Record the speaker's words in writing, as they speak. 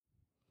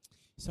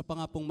Isa pa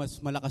nga pong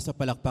mas malakas na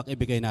palakpak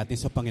ibigay natin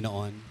sa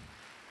Panginoon.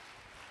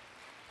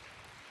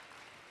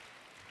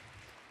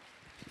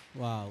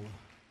 Wow.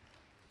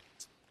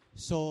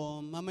 So,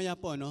 mamaya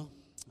po,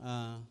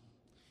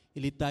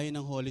 ilit tayo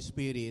ng Holy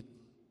Spirit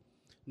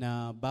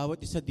na bawat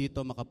isa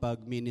dito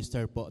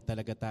makapag-minister po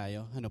talaga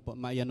tayo.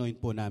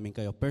 Ma-anoint po namin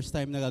kayo. First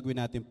time na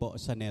gagawin natin po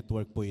sa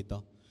network po ito.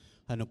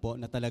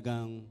 Na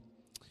talagang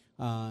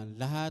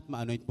lahat,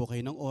 ma-anoint po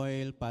kayo ng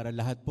oil para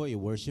lahat po,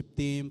 i-worship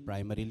team,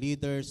 primary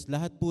leaders,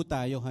 lahat po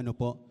tayo,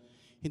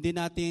 hindi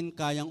natin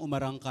kayang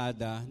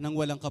umarangkada ng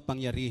walang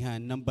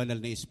kapangyarihan ng banal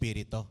na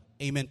Espiritu.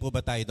 Amen po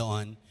ba tayo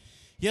doon?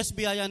 Yes,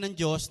 biyaya ng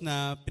Diyos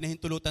na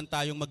pinahintulutan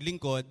tayong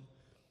maglingkod,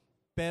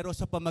 pero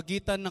sa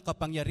pamagitan ng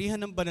kapangyarihan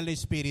ng banal na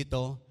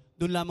Espiritu,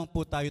 doon lamang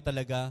po tayo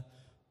talaga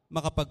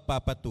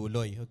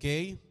makapagpapatuloy.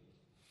 Okay?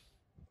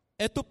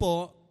 Ito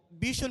po,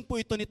 vision po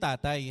ito ni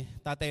Tatay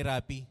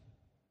Rapi.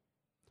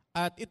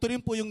 At ito rin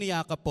po yung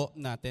niyakap po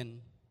natin.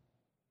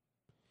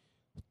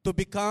 To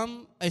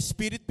become a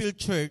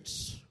Spirit-filled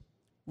church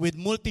with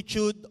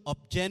multitude of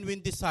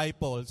genuine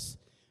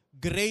disciples,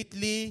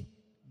 greatly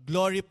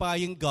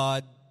glorifying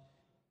God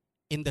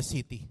in the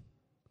city.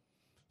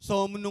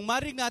 So, nung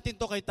marinig natin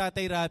to kay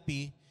Tatay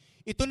Rapi,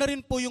 ito na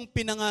rin po yung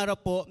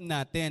pinangarap po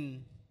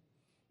natin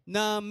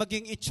na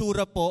maging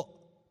itsura po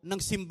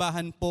ng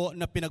simbahan po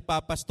na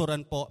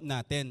pinagpapastoran po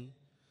natin.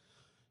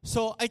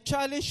 So, I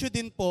challenge you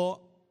din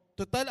po,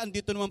 total,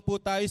 andito naman po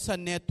tayo sa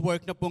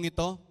network na pong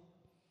ito.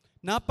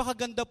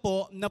 Napakaganda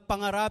po na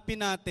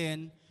pangarapin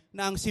natin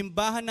na ang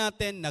simbahan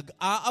natin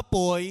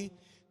nag-aapoy,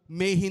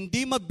 may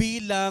hindi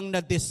mabilang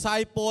na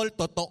disciple,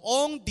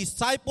 totoong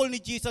disciple ni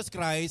Jesus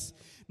Christ,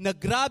 na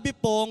grabe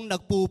pong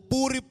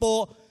nagpupuri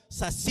po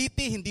sa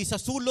city, hindi sa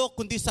sulok,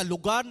 kundi sa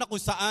lugar na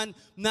kung saan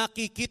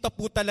nakikita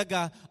po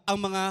talaga ang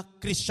mga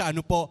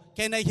Kristiyano po.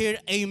 Can I hear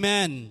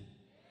amen?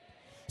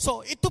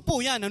 So ito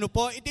po yan,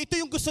 ito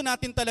yung gusto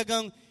natin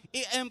talagang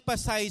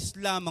i-emphasize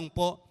lamang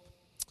po.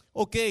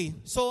 Okay,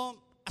 so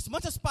as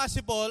much as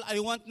possible, I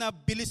want na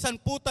bilisan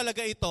po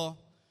talaga ito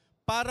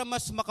para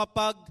mas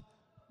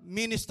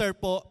makapag-minister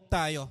po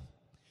tayo.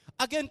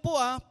 Again po,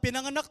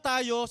 pinanganak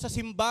tayo sa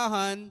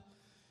simbahan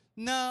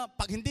na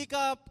pag hindi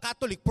ka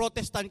Catholic,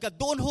 Protestant ka,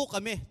 doon ho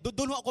kami.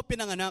 Doon ho ako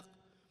pinanganak.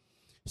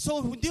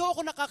 So, hindi ho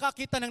ako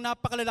nakakakita ng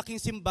napakalalaking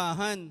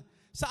simbahan.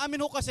 Sa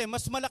amin ho kasi,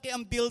 mas malaki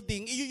ang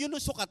building. Yun yung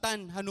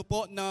sukatan,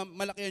 na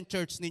malaki ang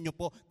church ninyo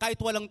po, kahit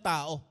walang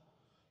tao.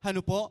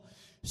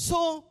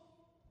 So,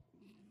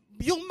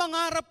 yung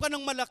mangarap ka ng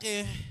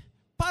malaki,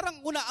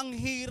 parang ang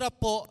hirap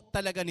po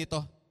talaga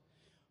nito.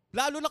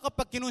 Lalo na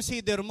kapag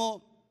kinonsider mo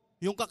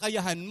yung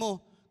kakayahan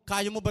mo,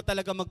 kaya mo ba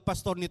talaga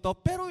magpastor nito?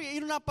 Pero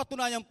yun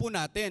napatunayan po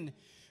natin.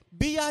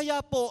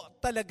 Biyaya po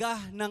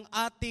talaga ng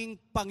ating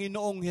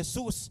Panginoong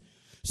Jesus.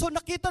 So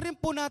nakita rin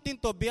po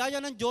natin to, biyaya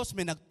ng Diyos,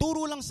 may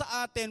nagturo lang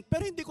sa atin,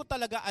 pero hindi ko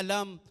talaga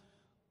alam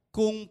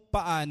kung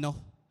paano.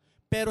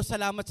 Pero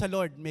salamat sa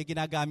Lord, may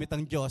ginagamit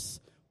ang Diyos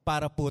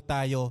para po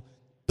tayo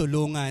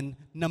tulungan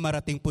na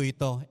marating po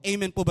ito.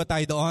 Amen po ba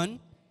tayo doon?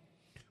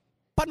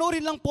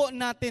 Panoorin lang po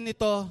natin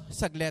ito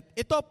saglit.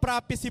 Ito,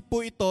 prophecy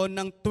po ito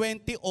ng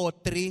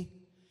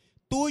 2003.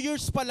 2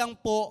 years pa lang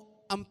po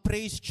ang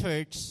Praise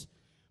Church,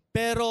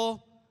 pero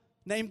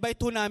na-invite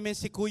po namin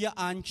si Kuya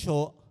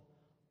Ancho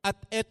at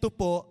ito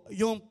po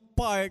yung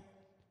part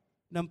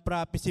ng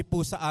prophecy po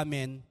sa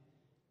amin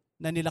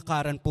na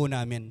nilakaran po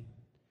namin.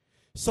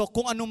 So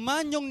kung ano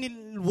man yung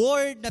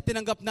word na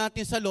tinanggap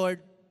natin sa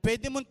Lord,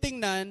 pwede mong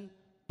tingnan,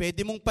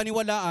 pwede mong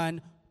paniwalaan,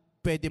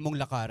 pwede mong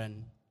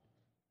lakaran.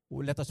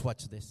 Let us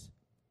watch this.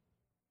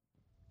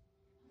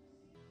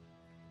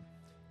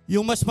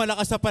 Yung mas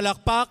malakas na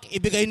palakpak,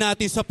 ibigay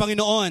natin sa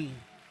Panginoon.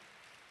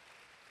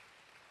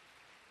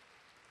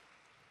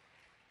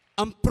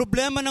 Ang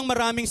problema ng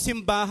maraming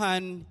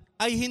simbahan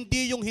ay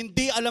hindi yung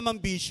hindi alam ang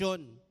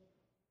vision.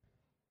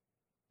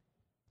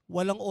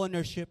 Walang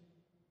ownership.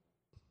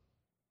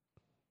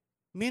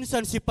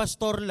 Minsan si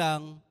pastor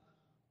lang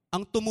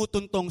ang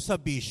tumutuntong sa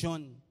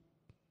vision.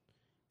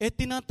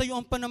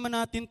 Tinatayuan pa naman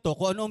natin to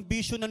kung ano ang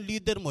vision ng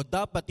leader mo.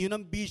 Dapat yun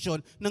ang vision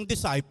ng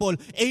disciple.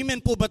 Amen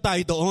po ba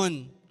tayo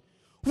doon?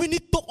 We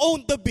need to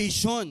own the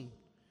vision.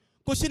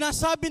 Kung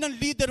sinasabi ng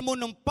leader mo,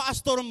 ng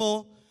pastor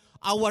mo,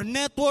 our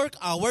network,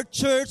 our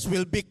church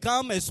will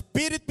become a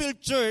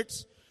spirit-filled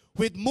church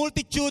with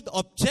multitude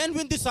of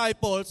genuine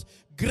disciples,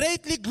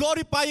 greatly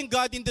glorifying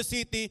God in the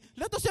city,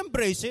 let us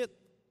embrace it.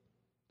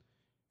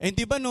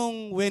 Di ba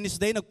nung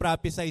Wednesday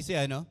nag-prophesy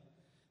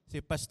si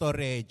Pastor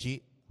Reggie?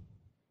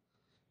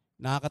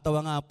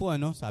 Nakakatawa nga po,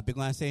 sabi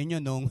ko nga sa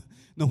inyo,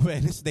 nung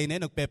Wednesday na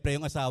yun,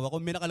 nagpe-pray yung asawa ko,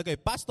 may nakalagay,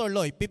 Pastor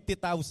Loy,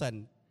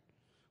 50,000.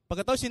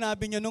 Pagkatapos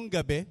sinabi niya nung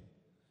gabi,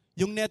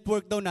 yung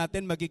network daw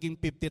natin magiging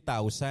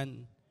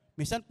 50,000.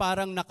 Minsan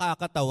parang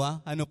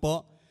nakakatawa,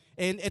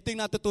 And ito yung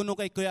natutunan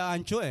kay Kuya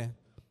Ancho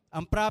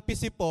Ang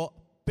prophecy po,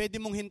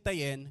 pwede mong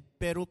hintayin,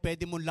 pero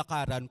pwede mong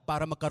lakaran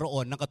para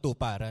magkaroon ng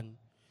katuparan.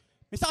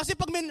 Minsan kasi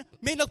pag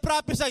may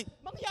nag-prophesy,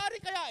 mangyari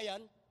kaya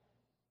yan?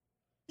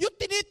 Yung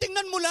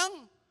tinitingnan mo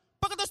lang.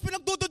 Pagkatapos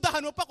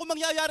pinagdududahan mo pa kung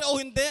mangyayari o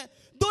hindi,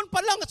 doon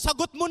pa lang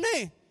sagot mo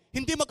na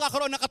Hindi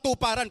magkakaroon ng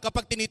katuparan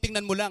kapag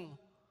tinitingnan mo lang.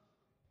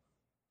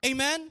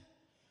 Amen?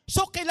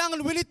 So,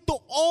 kailangan we need to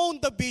own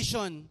the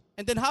vision.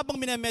 And then habang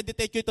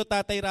minameditate ko ito,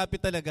 Tatay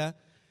Rapi talaga,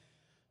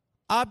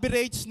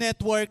 average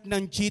network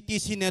ng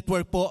GTC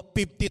network po,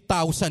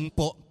 50,000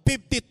 po.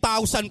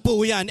 50,000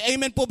 po yan.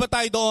 Amen po ba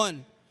tayo doon?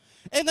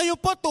 Eh ngayon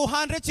po,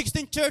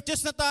 216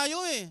 churches na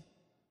tayo eh.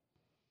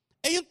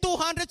 Eh yung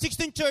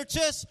 216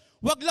 churches,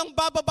 wag lang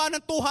bababa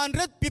ng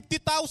 200,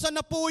 50,000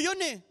 na po yun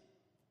eh.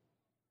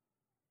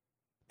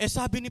 Eh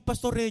sabi ni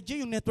Pastor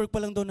Reggie, yung network pa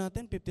lang daw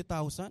natin,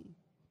 50,000.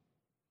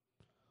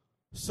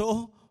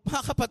 So,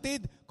 mga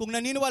kapatid, kung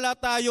naniniwala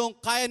tayong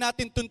kaya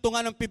natin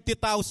tuntungan ng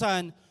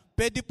 50,000,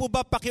 pwede po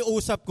ba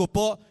pakiusap ko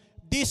po,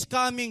 this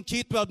coming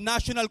G12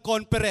 National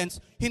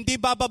Conference, hindi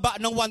bababa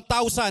ng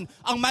 1,000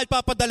 ang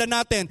maipapadala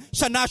natin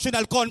sa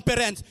National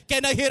Conference.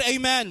 Can I hear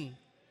amen?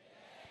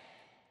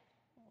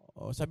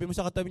 O, sabi mo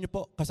sa katabi niyo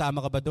po,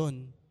 kasama ka ba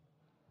doon?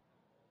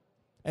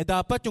 Eh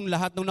dapat yung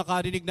lahat ng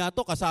nakarinig na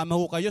to, kasama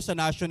ho kayo sa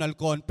National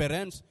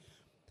Conference.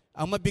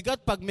 Ang mabigat,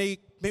 pag may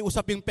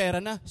usaping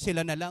pera na,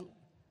 sila na lang.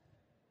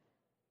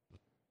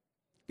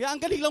 Kaya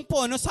ang galing lang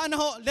po, no? Sana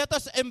ho, let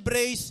us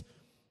embrace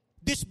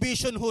this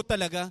vision ho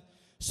talaga.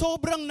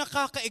 Sobrang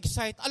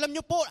nakaka-excite. Alam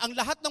niyo po, ang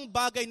lahat ng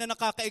bagay na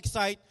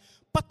nakaka-excite,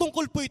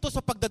 patungkol po ito sa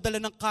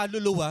pagdadala ng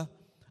kaluluwa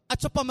at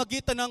sa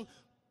pamagitan ng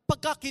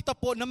pagkakita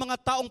po ng mga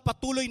taong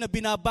patuloy na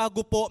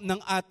binabago po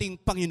ng ating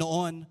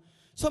Panginoon.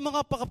 So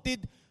mga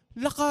kapatid,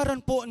 lakaran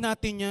po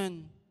natin yan.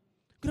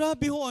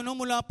 Grabe ho,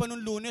 mula pa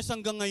nung Lunes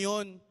hanggang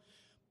ngayon.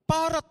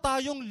 Para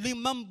tayong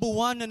 5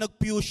 buwan na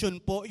nag-fusion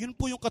po, yun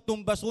po yung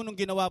katumbas ho nung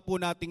ginawa po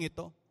natin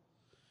ito.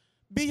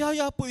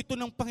 Biyaya po ito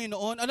ng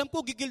Panginoon. Alam ko,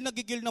 gigil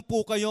na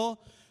po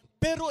kayo.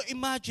 Pero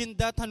imagine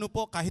that,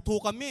 kahit ho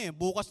kami,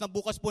 bukas na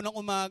bukas po ng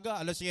umaga,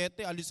 alas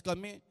 7, alis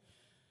kami.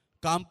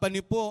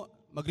 Company po,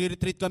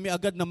 magre-retreat kami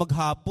agad na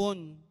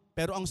maghapon.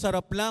 Pero ang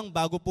sarap lang,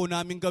 bago po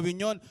namin gawin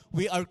yon,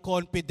 we are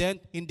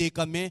confident, hindi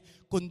kami,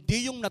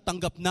 kundi yung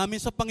natanggap namin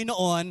sa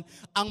Panginoon,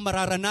 ang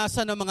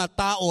mararanasan ng mga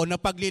tao na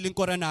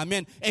paglilingkuran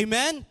namin.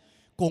 Amen?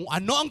 Kung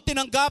ano ang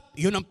tinanggap,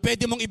 yun ang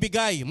pwede mong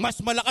ibigay. Mas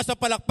malakas sa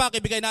palakpak,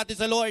 ibigay natin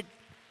sa Lord.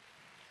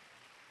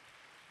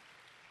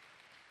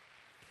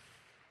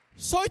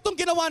 So itong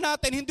ginawa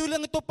natin, hindi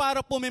lang ito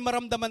para po may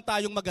maramdaman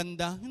tayong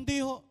maganda.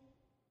 Hindi ho.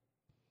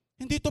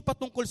 Hindi ito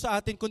patungkol sa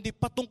atin, kundi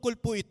patungkol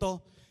po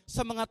ito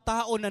sa mga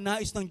tao na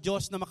nais ng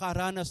Diyos na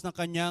makaranas ng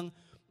kanyang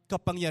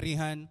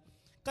kapangyarihan.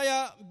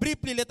 Kaya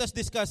briefly, let us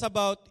discuss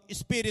about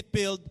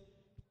Spirit-filled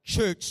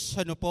church.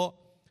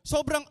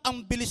 Sobrang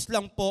ang bilis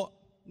lang po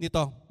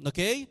nito.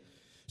 Okay?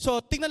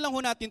 So tingnan lang ho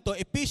natin to.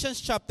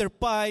 Ephesians chapter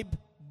 5,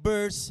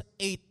 verse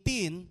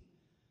 18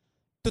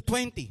 to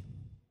 20.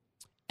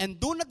 And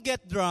do not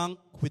get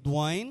drunk with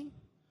wine,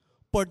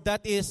 for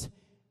that is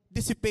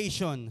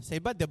dissipation. Sa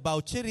iba,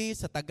 debauchery.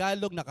 Sa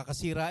Tagalog,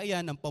 nakakasira yan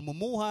ng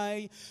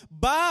pamumuhay.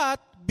 But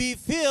be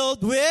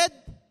filled with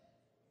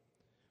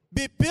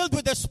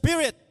the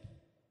Spirit.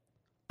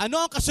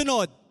 Ano ang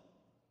kasunod?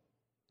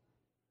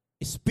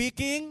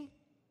 Speaking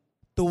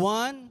to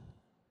one.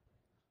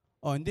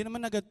 Hindi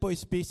naman agad po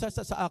speak. Sa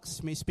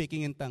Acts, may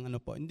speaking in tongue.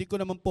 Hindi ko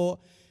naman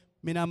po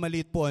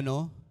minamalit po.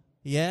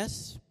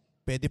 Yes,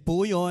 pwede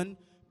po yun.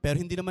 Pero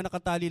hindi naman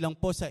nakatali lang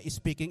po sa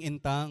speaking in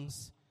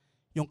tongues.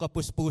 Yung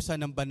kapuspusan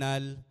ng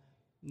banal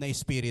na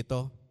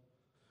espiritu.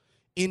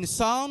 In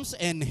psalms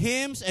and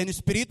hymns and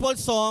spiritual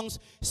songs,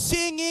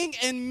 singing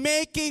and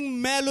making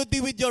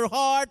melody with your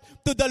heart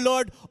to the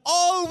Lord,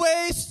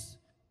 always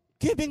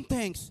giving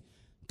thanks.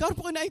 Karoon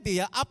po kayo na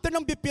idea, after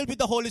nang be filled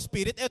with the Holy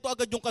Spirit, ito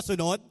agad yung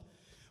kasunod.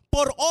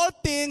 For all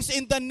things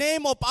in the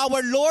name of our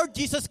Lord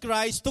Jesus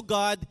Christ to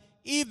God,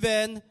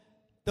 even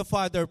the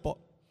Father po.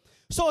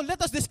 So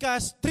let us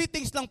discuss 3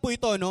 things lang po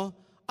ito,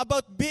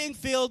 about being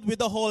filled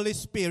with the Holy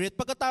Spirit.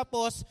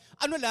 Pagkatapos,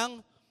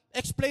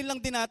 explain lang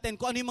din natin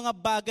kung ano yung mga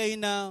bagay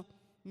na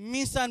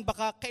minsan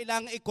baka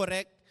kailangan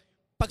i-correct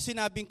pag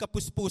sinabing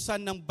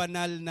kapuspusan ng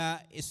banal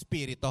na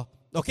espiritu.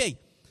 Okay.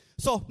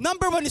 So,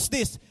 number 1 is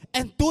this,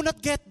 and do not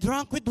get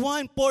drunk with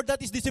wine, for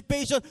that is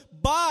dissipation,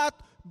 but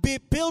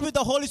be filled with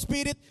the Holy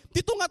Spirit.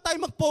 Dito nga tayo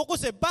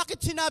mag-focus Bakit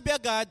sinabi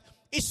agad,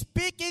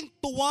 speaking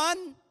to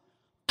one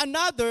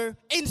another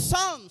in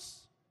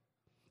psalms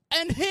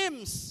and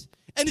hymns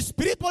and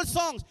spiritual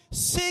songs,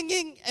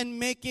 singing and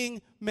making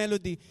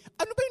melody.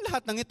 Ano ba yung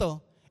lahat ng ito?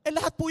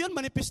 Lahat po yun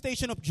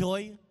manifestation of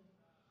joy.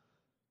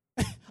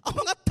 Ang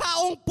mga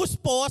taong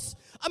puspos,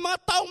 ang mga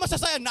taong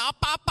masasaya,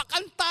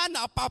 napapakanta,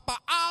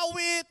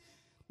 napapaawit,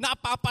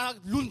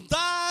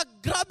 napapalundag.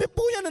 Grabe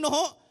po yan,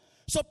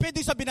 So,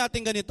 pwede sabihin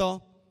natin ganito,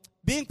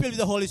 being filled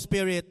with the Holy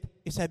Spirit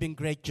is having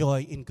great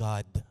joy in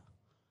God.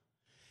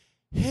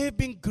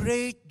 Having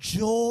great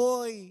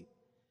joy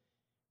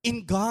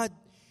in God.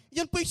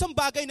 Yan po isang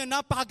bagay na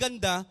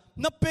napakaganda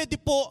na pwede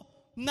po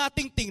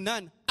nating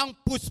tingnan. Ang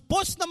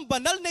puspos ng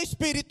banal na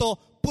espiritu,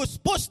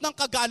 puspos ng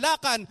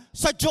kagalakan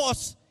sa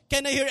Diyos.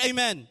 Can I hear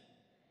amen?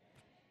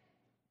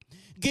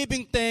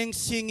 Giving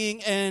thanks,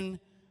 singing, and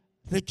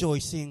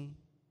rejoicing.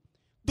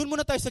 Doon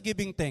muna tayo sa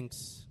giving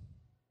thanks.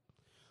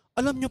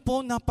 Alam niyo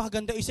po,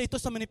 napakaganda. Isa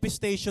ito sa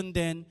manifestation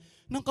din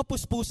ng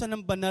kapuspusan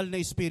ng banal na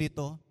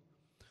Espiritu.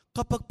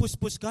 Kapag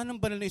puspos ka ng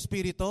banal na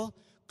Espiritu,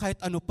 kahit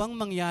ano pang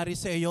mangyari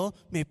sa iyo,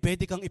 may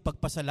pwede kang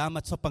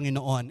ipagpasalamat sa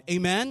Panginoon.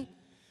 Amen?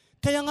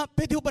 Kaya nga,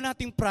 pwede ba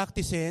nating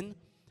practicein?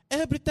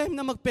 Every time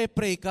na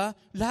magpe-pray ka,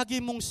 lagi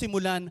mong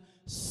simulan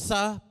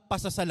sa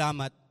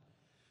pasasalamat.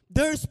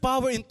 There's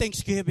power in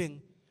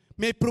thanksgiving.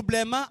 May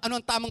problema, ano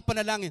ang tamang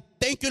panalangin?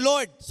 Thank you,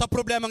 Lord, sa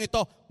problemang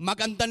ito.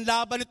 Magandang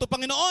laban ito,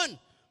 Panginoon.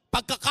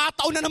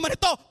 Pagkakataon na naman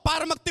ito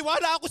para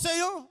magtiwala ako sa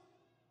iyo.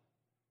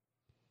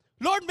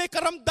 Lord, may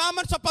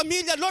karamdaman sa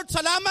pamilya. Lord,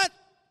 salamat.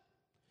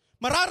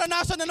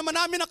 Mararanasan na naman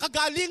namin ang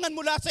kagalingan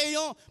mula sa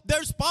iyo.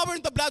 There's power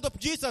in the blood of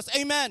Jesus.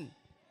 Amen.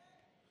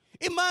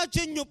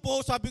 Imagine nyo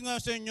po, sabi nga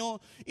sa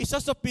inyo, isa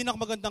sa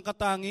pinakamagandang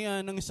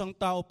katangian ng isang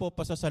tao po,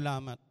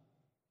 pasasalamat.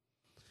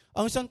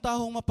 Ang isang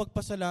taong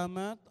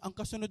mapagpasalamat, ang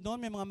kasunod doon,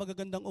 may mga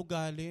magagandang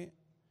ugali.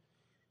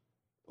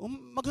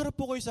 Magharap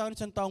po kayo sa akin,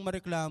 isang taong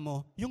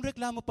mareklamo. Yung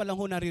reklamo pa lang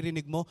ho,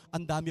 naririnig mo,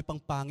 ang dami pang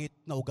pangit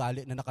na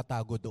ugali na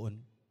nakatago doon.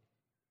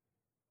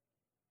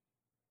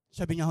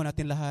 Sabi niya ho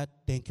natin lahat,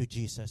 thank you,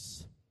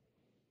 Jesus.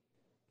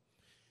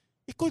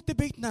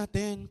 I-cultivate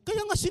natin.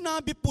 Kaya nga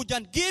sinabi po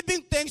dyan, giving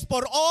thanks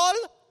for all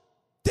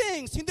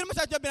things. Hindi naman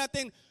sabi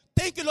natin,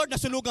 thank you Lord,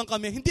 nasulugan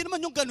kami. Hindi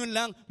naman yung ganun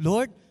lang.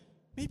 Lord,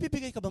 may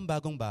bibigay ka bang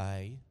bagong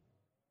bahay?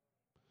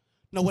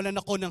 Nawalan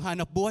ako ng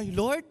hanap buhay.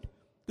 Lord,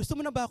 gusto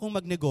mo na ba akong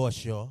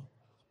magnegosyo?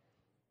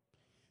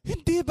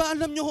 Hindi ba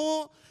alam nyo ho,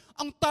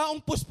 ang taong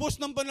puspos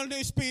ng banal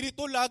na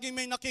Espiritu, laging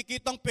may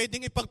nakikitang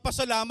pwedeng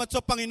ipagpasalamat sa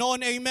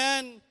Panginoon.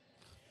 Amen.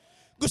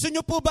 Gusto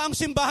nyo po ba ang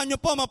simbahan nyo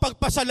po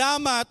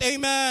mapagpasalamat?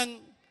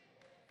 Amen.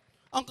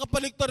 Ang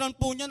kapaligtaran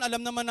po niyan,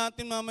 alam naman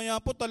natin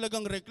mamaya po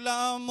talagang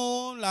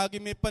reklamo,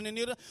 lagi may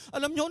paninira.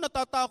 Alam nyo,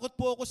 natatakot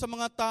po ako sa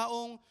mga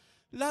taong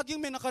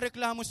laging may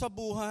nakareklamo sa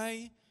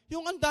buhay.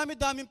 Yung ang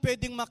dami-daming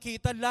pwedeng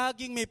makita,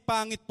 laging may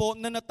pangit po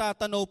na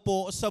natatanaw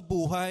po sa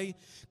buhay.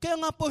 Kaya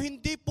nga po,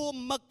 hindi po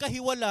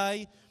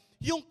magkahiwalay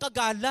yung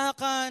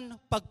kagalakan,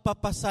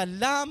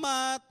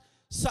 pagpapasalamat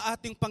sa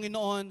ating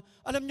Panginoon.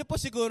 Alam nyo po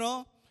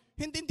siguro,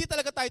 hindi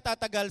talaga tayo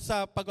tatagal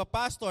sa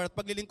pagpapastor at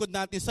paglilingkod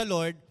natin sa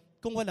Lord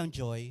kung walang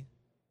joy.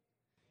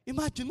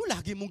 Imagine mo,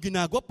 lagi mong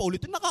ginagawa,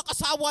 paulitin,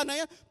 nakakasawa na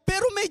yan,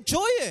 pero may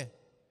joy eh.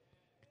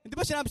 Hindi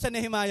ba sinabi sa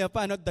Nehemiah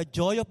pa, the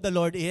joy of the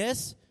Lord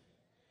is?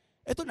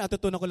 Ito,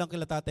 natutunan ko lang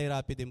kila Tatay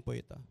Rapi din po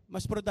ito.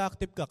 Mas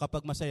productive ka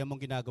kapag masaya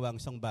mong ginagawa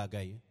ang isang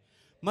bagay.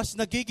 Mas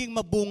nagiging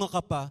mabunga ka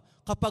pa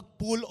kapag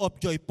full of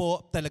joy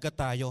po talaga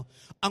tayo.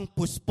 Ang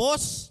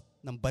puspos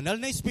ng banal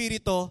na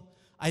Espiritu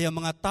ay ang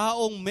mga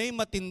taong may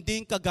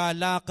matinding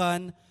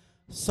kagalakan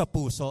sa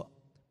puso.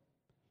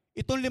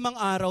 Itong 5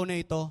 araw na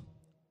ito,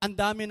 ang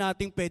dami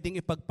nating pwedeng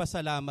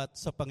ipagpasalamat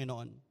sa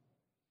Panginoon.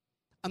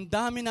 Ang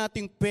dami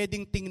nating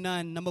pwedeng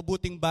tingnan na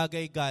mabuting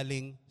bagay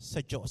galing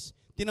sa Diyos.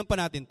 Tingnan pa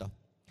natin to.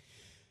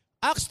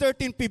 Acts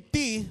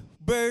 13:50,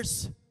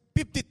 verse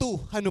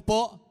 52. Ano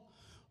po?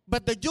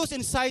 But the Jews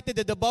incited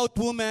the devout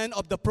women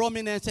of the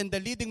prominence and the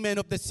leading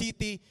men of the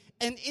city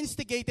and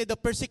instigated the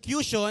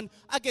persecution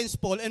against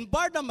Paul and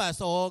Barnabas.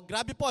 O,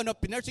 grabe po,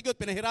 pinersecute,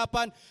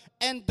 pinahirapan,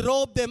 and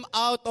drove them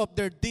out of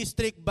their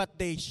district, but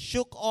they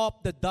shook off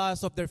the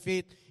dust of their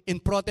feet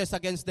in protest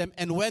against them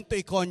and went to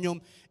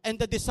Iconium. And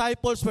the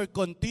disciples were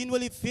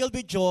continually filled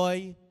with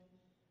joy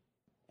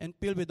and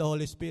filled with the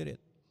Holy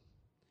Spirit.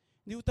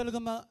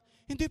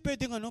 Hindi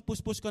pwedeng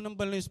puspos ka ng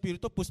banal na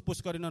Espiritu,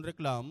 puspos ka rin ng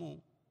reklamo.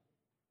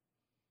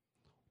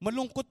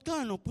 Malungkot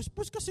ka,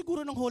 puspos ka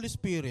siguro ng Holy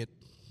Spirit.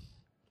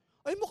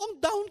 Ay, mukhang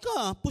down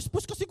ka,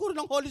 puspos ka siguro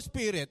ng Holy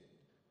Spirit.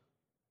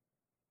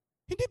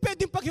 Hindi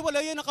pwedeng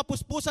paghiwalayan ang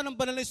kapuspusan ng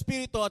banal na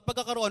Espiritu at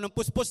pagkakaroon ng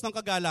puspos ng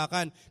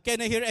kagalakan.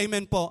 Can I hear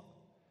amen po?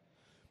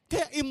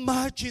 Kaya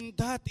imagine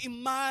that,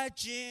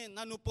 imagine,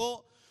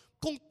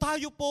 kung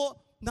tayo po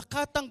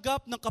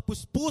nakatanggap ng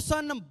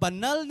kapuspusan ng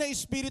banal na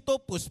Espiritu,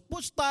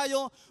 puspos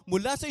tayo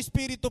mula sa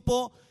Espiritu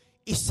po,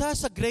 isa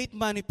sa great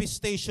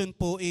manifestation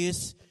po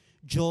is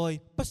joy.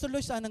 Pastor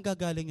Loy, saan ang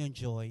gagaling yung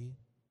joy?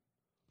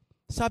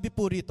 Sabi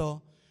po rito,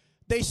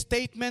 the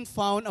statement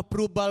found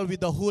approval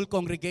with the whole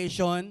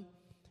congregation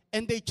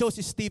and they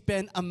chose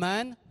Stephen, a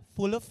man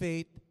full of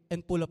faith and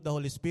full of the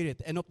Holy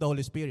Spirit and of the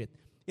Holy Spirit.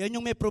 Yan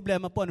yung may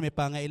problema po, may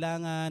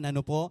pangailangan,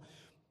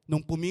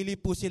 nung pumili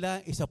po sila,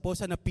 isa po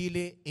sa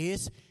napili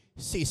is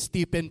si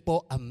Stephen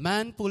po, a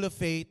man full of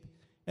faith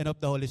and of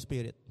the Holy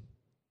Spirit.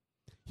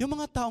 Yung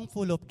mga taong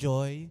full of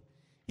joy,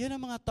 yan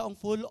ang mga taong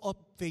full of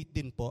faith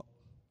din po.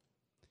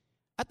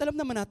 At alam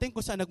naman natin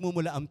kung saan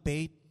nagmumula ang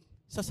faith,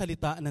 sa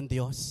salita ng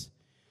Diyos.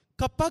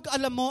 Kapag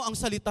alam mo ang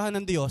salita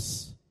ng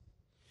Diyos,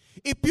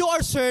 if you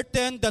are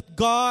certain that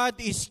God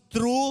is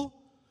true,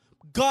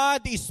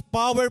 God is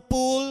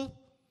powerful,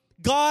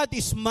 God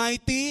is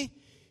mighty,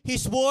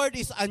 His word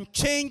is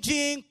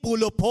unchanging, full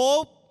of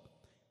hope,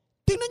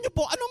 tingnan niyo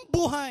po, anong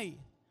buhay?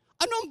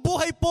 Anong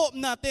buhay po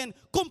natin?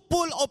 Kung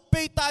full of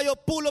faith tayo,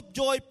 full of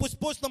joy,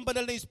 puspos ng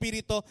banal na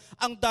Espiritu,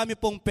 ang dami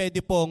pong pwede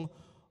pong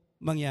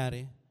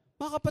mangyari.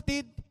 Mga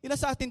kapatid, ilan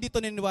sa atin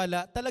dito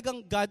naniniwala, talagang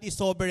God is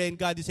sovereign,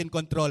 God is in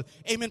control.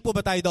 Amen po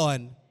ba tayo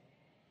doon?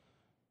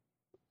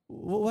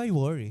 Why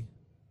worry?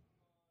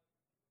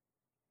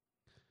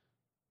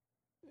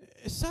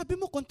 Sabi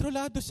mo,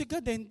 kontrolado si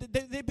God.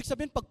 Ibig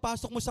sabihin,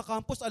 pagpasok mo sa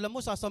campus, alam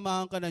mo,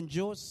 sasamahan ka ng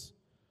Diyos.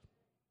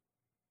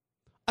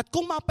 At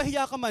kung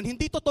mapahiya ka man,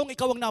 hindi totoong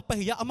ikaw ang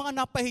napahiya. Ang mga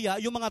napahiya,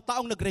 yung mga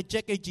taong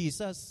nag-reject kay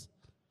Jesus.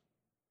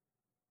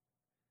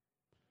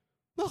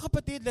 Mga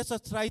kapatid, let's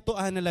try to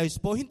analyze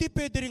po. Hindi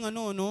pwede rin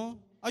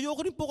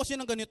Ayoko rin po kasi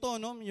ng ganito,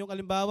 Yung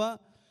halimbawa,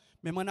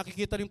 may mga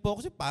nakikita rin po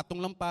kasi patong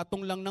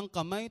lang ng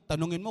kamay.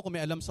 Tanungin mo kung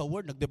may alam sa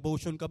word,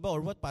 nag-devotion ka ba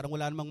or what? Parang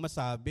wala namang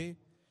masabi.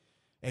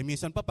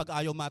 Minsan pa,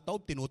 pag ayaw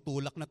mataob,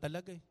 tinutulak na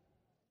talaga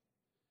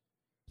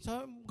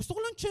gusto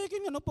ko lang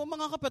checking,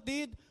 mga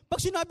kapatid.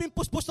 Pag sinabing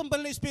puspos ng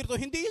banal na Espiritu,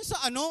 hindi yun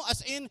sa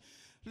as in,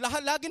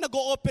 lagi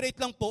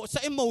nag-ooperate lang po sa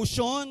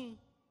emotion.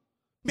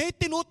 May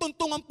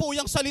tinutuntungan po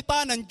yung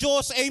salita ng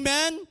Diyos.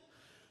 Amen?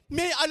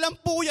 May alam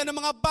po yan ng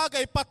mga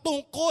bagay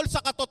patungkol sa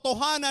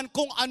katotohanan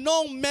kung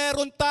anong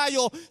meron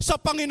tayo sa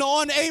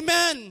Panginoon.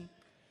 Amen?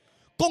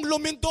 Kung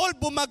lumindol,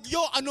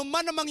 bumagyo, ano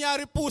man ang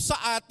mangyari po sa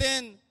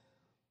atin,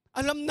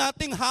 alam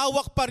nating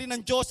hawak pa rin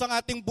ng Diyos ang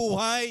ating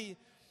buhay.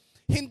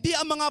 Hindi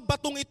ang mga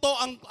batong ito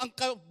ang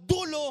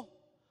dulo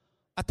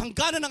at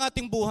hangganan ng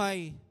ating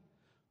buhay.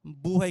 Ang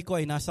buhay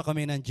ko ay nasa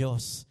kamay ng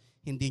Diyos.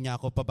 Hindi niya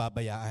ako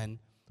pababayaan.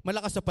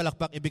 Malakas na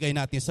palakpak ibigay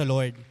natin sa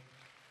Lord.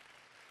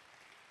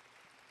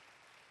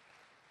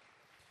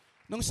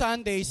 Nung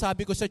Sunday,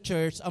 sabi ko sa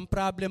church, ang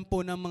problem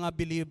po ng mga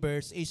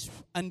believers is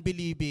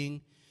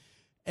unbelieving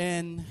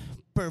and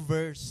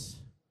perverse.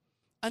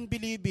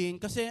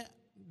 Unbelieving, kasi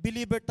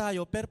believer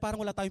tayo, pero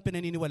parang wala tayong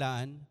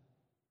pinaniniwalaan.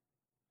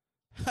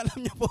 Alam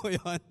niyo po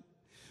yun?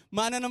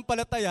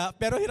 Mananampalataya,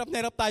 pero hirap na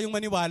hirap tayong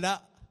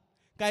maniwala.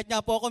 Kahit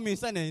nga po ako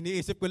minsan,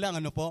 iniisip ko lang,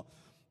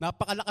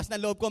 napakalakas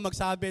na loob ko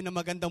magsabi ng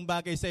magandang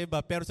bagay sa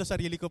iba, pero sa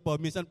sarili ko po,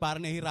 minsan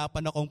parang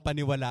nahihirapan akong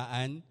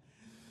paniwalaan.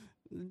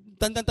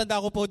 Tanda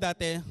ko po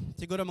dati,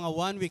 siguro mga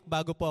 1 week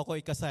bago po ako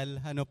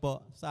ikasal,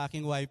 sa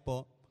aking wife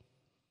po.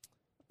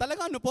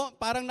 Talaga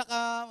parang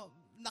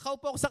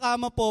nakaupo ako sa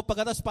kama po,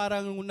 pagkatapos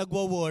parang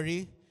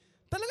nagwo-worry.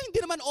 Talagang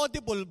hindi naman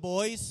audible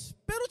voice,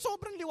 pero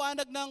sobrang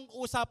liwanag ng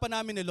usapan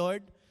namin ni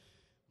Lord.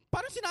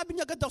 Parang sinabi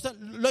niya agad ako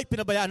Lord,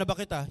 pinabayaan na ba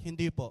kita?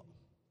 Hindi po.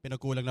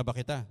 Pinagkulang na ba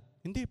kita?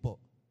 Hindi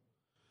po.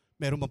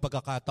 Meron bang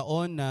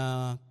pagkakataon na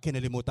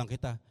kinalimutan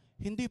kita?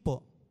 Hindi po.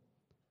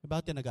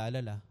 Bakit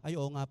nag-aalala? Ay,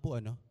 oo nga po,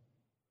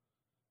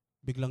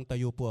 Biglang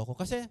tayo po ako.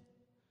 Kasi,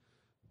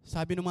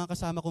 sabi ng mga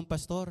kasama kong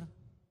pastor,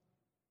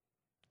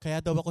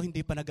 kaya daw ako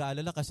hindi pa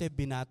nag-aalala kasi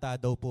binata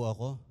daw po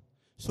ako.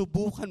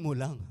 Subukan mo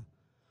lang.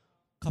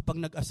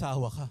 Kapag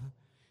nag-asawa ka,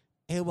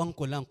 ewan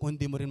ko lang kung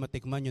hindi mo rin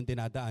matikman yung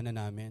dinadaanan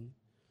namin.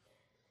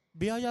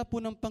 Biyaya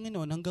po ng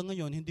Panginoon, hanggang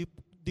ngayon,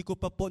 hindi ko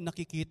pa po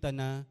nakikita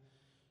na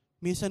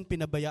minsan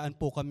pinabayaan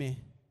po kami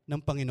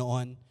ng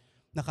Panginoon.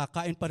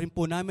 Nakakain pa rin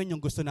po namin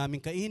yung gusto naming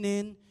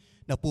kainin,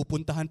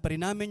 napupuntahan pa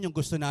rin namin yung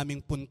gusto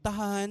naming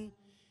puntahan.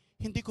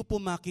 Hindi ko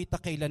po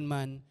makita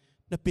kailanman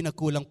na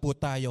pinagkulang po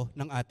tayo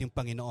ng ating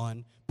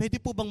Panginoon.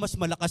 Pwede po bang mas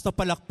malakas na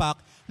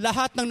palakpak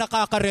lahat ng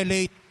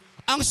nakaka-relate?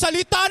 Ang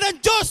salita ng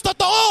Diyos,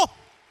 totoo!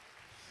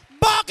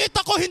 Bakit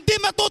ako hindi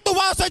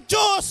matutuwa sa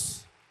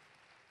Diyos?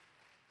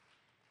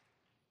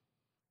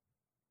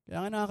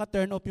 Kaya nga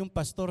nakaka-turn off yung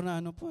pastor na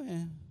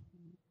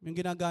yung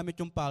ginagamit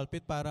yung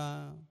pulpit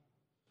para,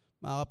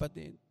 mga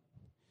kapatid,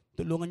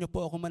 tulungan niyo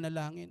po ako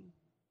manalangin.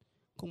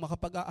 Kung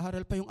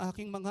makapag-aaral pa yung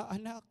aking mga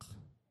anak.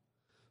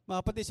 Mga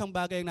kapatid, isang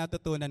bagay ang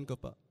natutunan ko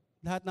po.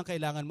 Lahat ng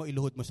kailangan mo,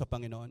 iluhod mo sa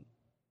Panginoon.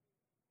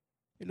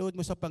 Iluhod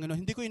mo sa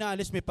Panginoon. Hindi ko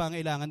inaalis may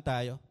pangailangan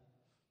tayo.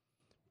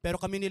 Pero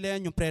kami ni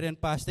Leon, yung prayer and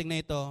fasting na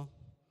ito,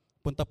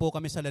 punta po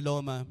kami sa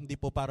Laloma, hindi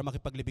po para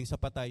makipaglibing sa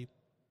patay.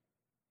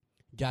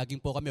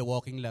 Jogging po kami,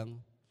 walking lang.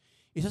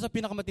 Isa sa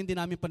pinakamatindi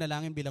namin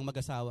panalangin bilang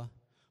mag-asawa,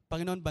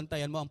 Panginoon,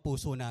 bantayan mo ang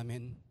puso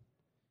namin.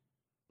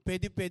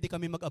 Pwede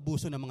kami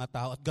mag-abuso ng mga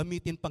tao at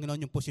gamitin,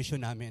 Panginoon, yung posisyon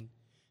namin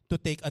to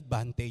take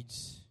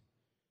advantage.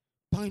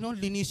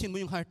 Panginoon, linisin mo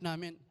yung heart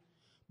namin.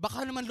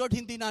 Baka naman, Lord,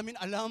 hindi namin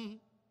alam.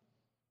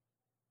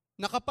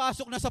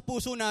 Nakapasok na sa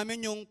puso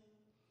namin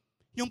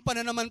yung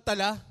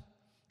pananamantala.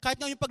 Kahit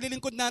nga yung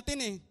paglilingkod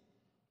natin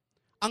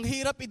Ang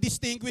hirap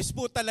i-distinguish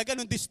po talaga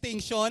ng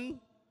distinction.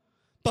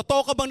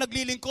 Totoo ka bang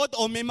naglilingkod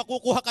o may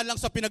makukuha ka lang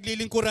sa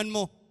pinaglilingkuran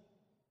mo?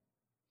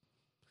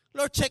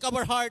 Lord, check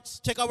our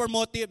hearts, check our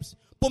motives.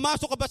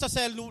 Pumasok ka ba sa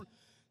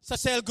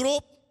cell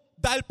group?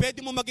 Dahil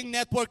pwede mo maging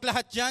network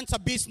lahat dyan sa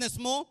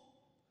business mo?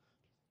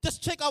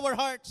 Just check our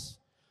hearts.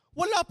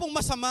 Wala pong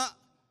masama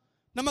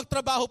na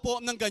magtrabaho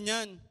po ng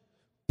ganyan.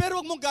 Pero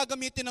huwag mong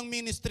gagamitin ng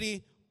ministry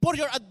for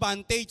your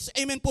advantage.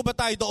 Amen po ba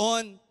tayo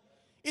doon?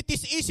 It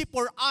is easy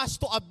for us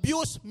to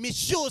abuse,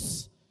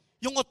 misuse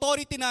yung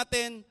authority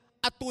natin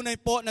at tunay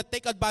po na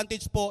take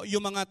advantage po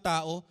yung mga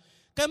tao.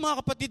 Kaya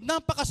mga kapatid,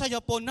 napakasaya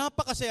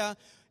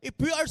if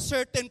we are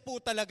certain po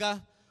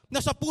talaga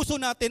na sa puso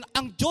natin,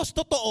 ang Diyos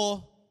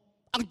totoo,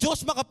 ang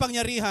Diyos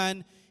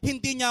makapangyarihan,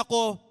 hindi niya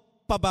ako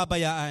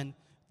pababayaan.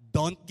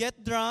 Don't get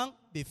drunk,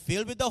 be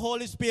filled with the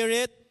Holy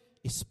Spirit,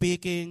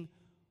 speaking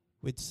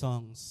with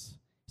songs.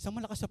 Isang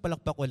malakas na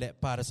palakpak ulit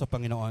para sa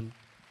Panginoon.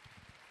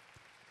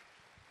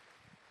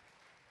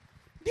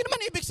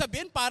 ibig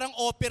sabihin, parang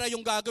opera yung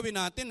gagawin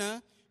natin,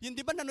 ha? Yung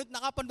di ba,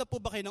 nakapanood po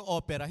ba kayo ng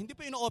opera? Hindi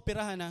po yung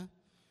operahan, ha?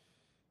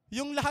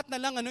 Yung lahat na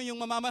lang, yung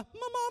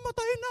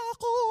mamamatay na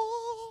ako.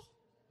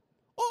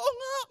 Oo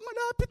nga,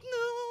 malapit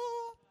na.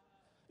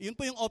 Yun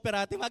po yung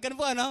operatic. Mga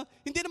ganun po,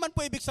 Hindi naman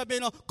po ibig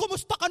sabihin,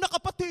 kumusta ka na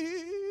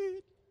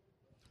kapatid?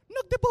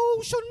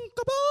 Nag-devotion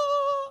ka ba?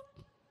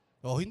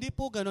 Hindi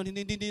po ganon.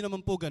 Hindi naman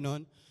po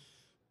ganon.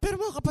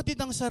 Pero mga kapatid,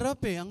 ang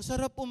sarap Ang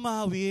sarap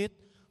umawit.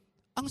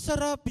 Ang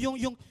sarap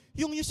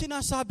yung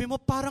sinasabi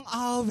mo, parang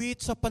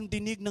awit sa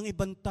pandinig ng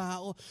ibang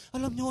tao.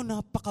 Alam niyo,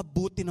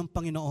 napakabuti ng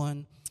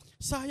Panginoon.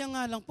 Sayang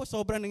nga lang po,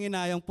 sobrang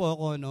nanginayang po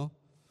ako,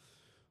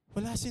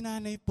 Wala si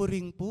Nanay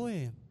Puring po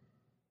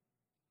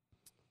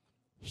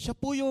Siya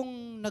po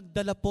yung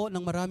nagdala po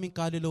ng maraming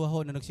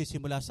kaluluwa na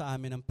nagsisimula sa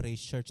amin ng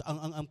praise church.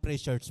 Ang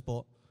praise church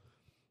po.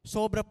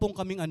 Sobra pong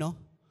kaming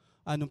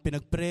anong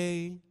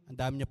pinag-pray, ang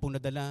dami niya pong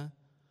nadala.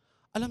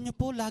 Alam niyo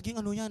po, laging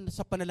yan,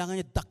 sa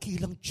panalangin niya,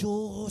 dakilang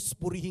Diyos,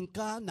 purihin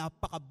ka,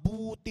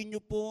 napakabuti niyo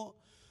po.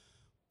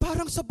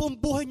 Parang sa buong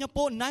buhay niya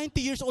po, 90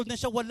 years old na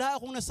siya, wala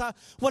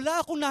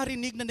akong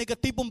narinig na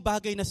negatibong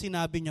bagay na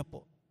sinabi niya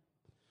po.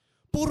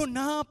 Puro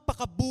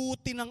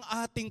napakabuti ng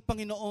ating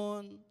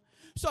Panginoon.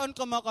 Saan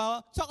ka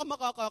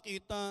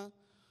makakakita?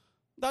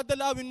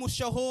 Dadalawin mo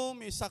siya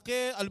may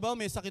sakit. Alam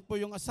may sakit po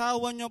yung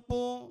asawa niya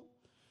po.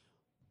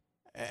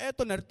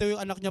 Eto, narito yung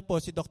anak niya po,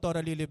 si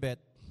Dr.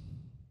 Lilibet.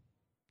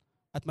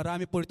 At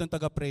marami po itong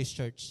taga-Praise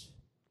Church.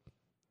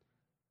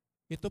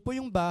 Ito po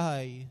yung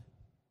bahay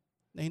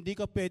na hindi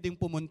ka pwedeng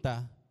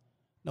pumunta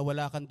na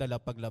wala kang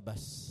dala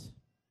paglabas.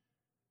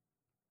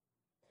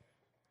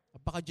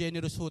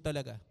 Napaka-generous ho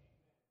talaga.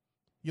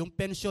 Yung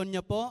pensyon niya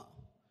po,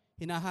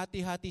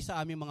 hinahati-hati sa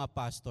aming mga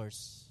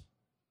pastors.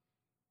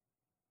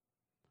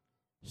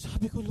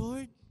 Sabi ko,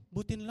 Lord,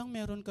 butin lang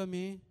meron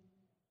kami.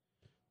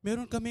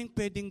 Meron kaming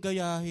pwedeng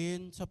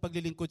gayahin sa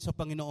paglilingkod sa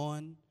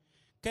Panginoon.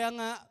 Kaya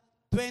nga,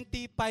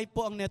 25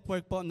 po ang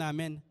network po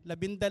namin.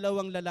 12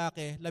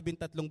 lalaki,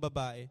 13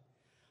 babae.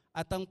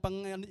 At ang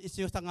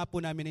isa nga po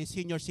namin ay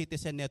Senior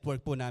Citizen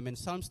Network po namin.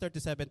 Psalms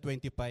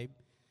 37:25.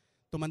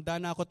 Tumanda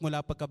na ako at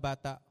mula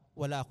pagkabata,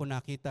 wala ako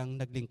nakitang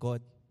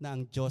naglingkod na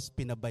ang Diyos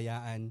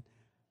pinabayaan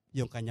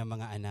yung kanyang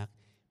mga anak.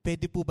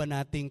 Pwede po ba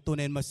nating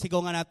tunayin?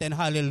 Sigaw nga natin,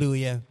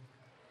 hallelujah.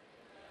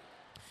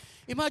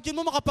 Imagine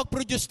mo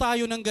makapag-produce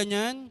tayo ng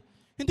ganyan.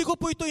 Hindi ko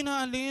po ito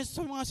inaalis sa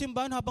mga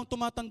simbahan habang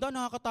tumatanda,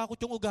 nakakatakot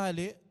yung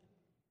ugali.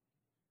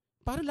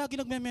 Parang lagi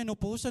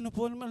nagme-menopause,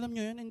 alam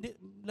nyo yan, hindi,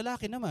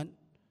 lalaki naman.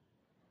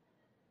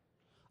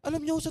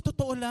 Alam nyo, sa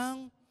totoo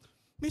lang,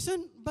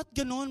 minsan, ba't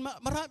ganun?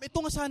 Ito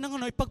nga sana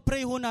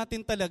ipag-pray ho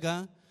natin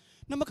talaga,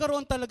 na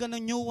magkaroon talaga ng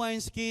new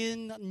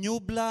wineskin,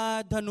 new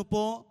blood,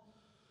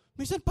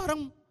 Minsan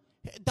parang,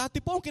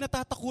 dati po ang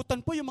kinatatakutan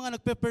po yung mga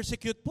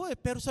nagpe-persecute po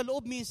pero sa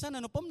loob minsan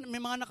may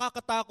mga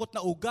nakakatakot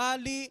na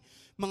ugali,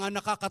 mga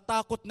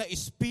nakakatakot na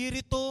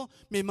espiritu,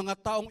 may mga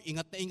taong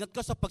ingat na ingat ka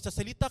sa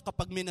pagsasalita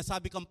kapag may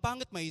nasabi kang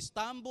pangit, may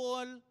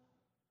stumble.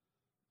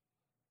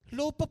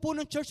 Loob pa po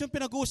ng church yung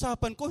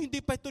pinag-uusapan ko,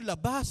 hindi pa ito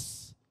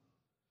labas.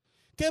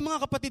 Kaya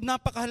mga kapatid,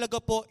 napakahalaga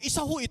po,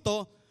 isa ho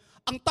ito,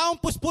 ang taong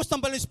puspos ng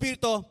Banal na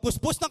Espiritu,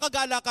 puspos ng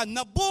kagalakan,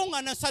 na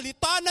bunga ng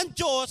salita ng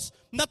Diyos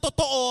na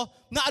totoo,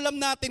 na alam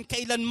natin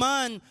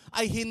kailanman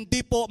ay hindi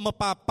po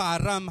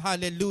mapaparam.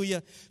 Hallelujah.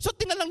 So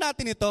tinalang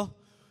natin ito.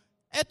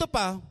 Ito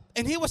pa,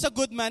 and he was a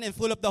good man and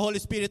full of the Holy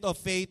Spirit of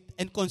faith,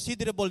 and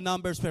considerable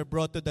numbers were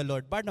brought to the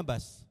Lord.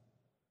 Barnabas.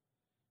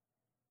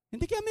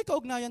 Hindi kaya may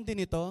kaugnayan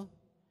din ito?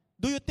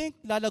 Do you think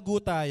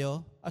lalago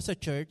tayo as a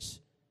church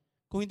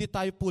kung hindi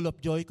tayo full of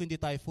joy, kung hindi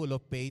tayo full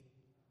of faith?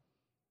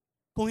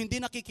 Kung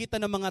hindi nakikita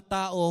ng mga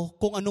tao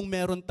kung anong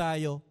meron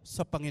tayo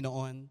sa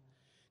Panginoon.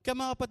 Kaya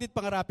mga kapatid,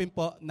 pangarapin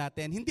po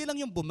natin, hindi lang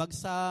yung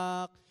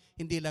bumagsak,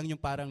 hindi lang yung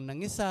parang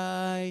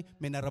nangisay,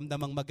 may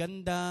naramdamang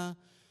maganda.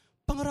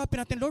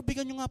 Pangarapin natin, Lord,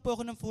 bigyan nyo nga po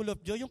ako ng full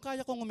of joy, yung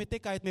kaya kong umiti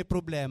kahit may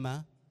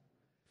problema.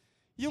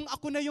 Yung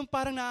ako na yung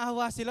parang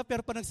naahawa sila,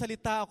 pero pag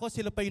nagsalita ako,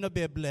 sila pa yung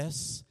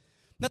nabe-bless.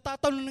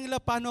 Natatanong nila,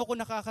 paano ako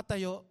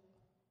nakakatayo?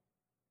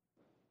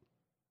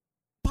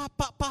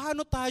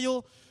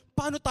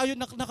 Paano tayo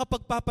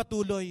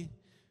nakapagpapatuloy?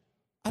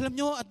 Alam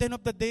nyo, at the end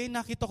of the day,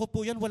 nakita ko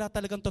po yan, wala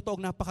talagang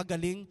totoong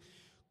napakagaling.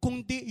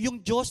 Kung di,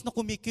 yung Diyos na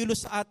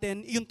kumikilos sa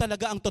atin, yun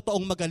talaga ang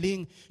totoong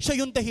magaling. Siya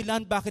yung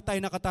dahilan bakit tayo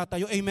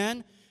nakatatayo.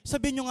 Amen?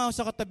 Sabihin nyo nga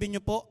sa katabi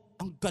nyo po,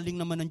 ang galing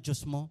naman ng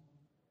Diyos mo.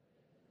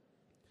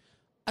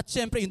 At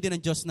siyempre, yun din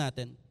ang Diyos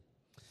natin.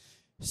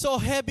 So,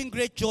 having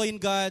great joy in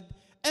God.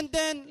 And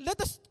then,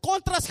 let us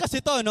contrast kasi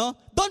ito,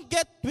 Don't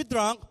get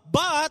drunk,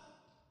 but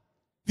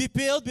be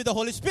filled with the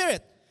Holy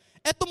Spirit.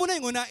 Ito muna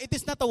yung una, it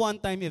is not a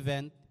one-time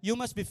event. You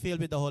must be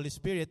filled with the Holy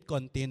Spirit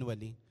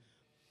continually.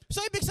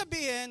 So, ibig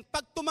sabihin,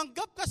 pag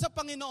tumanggap ka sa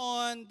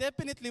Panginoon,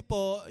 definitely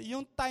po,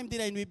 yung time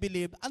din we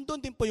believe, andun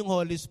din po yung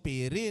Holy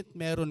Spirit.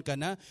 Meron ka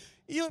na.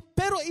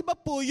 Pero iba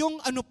po yung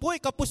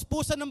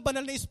kapuspusan ng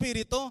banal na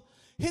Espiritu.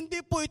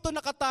 Hindi po ito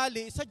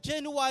nakatali. Sa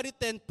January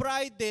 10,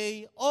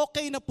 Friday,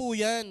 okay na po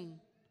yan.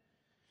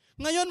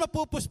 Ngayon,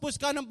 mapupuspos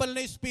ka ng banal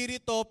na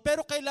Espiritu,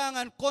 pero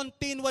kailangan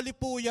continually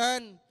po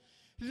yan.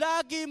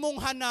 Lagi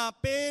mong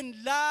hanapin,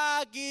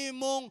 lagi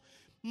mong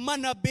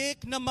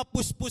manabik na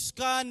mapuspos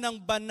ka ng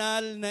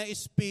banal na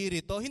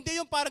Espiritu. Hindi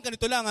yung parang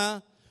ganito lang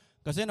ha.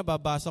 Kasi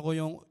nababasa ko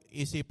yung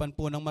isipan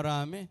po ng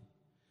marami.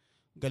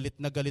 Galit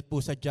na galit po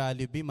sa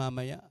Jollibee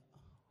mamaya.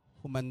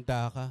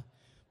 Humanda ka.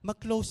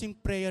 Mag-closing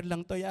prayer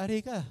lang to,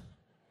 yari ka.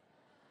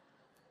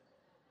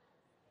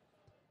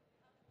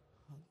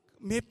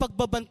 May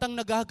pagbabantang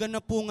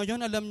nagaganap po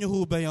ngayon, alam niyo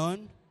ho ba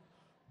yun?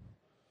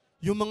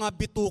 Yung mga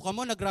bituka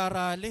mo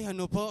nagrarally,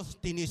 ano po,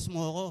 tinis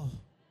mo ako.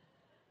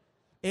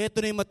 Ito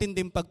na yung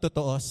matinding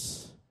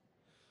pagtutuos.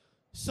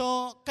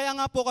 So, kaya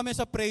nga po kami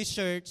sa Praise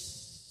Church,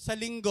 sa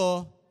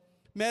linggo,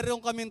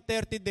 meron kaming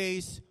 30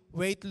 days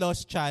weight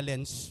loss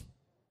challenge.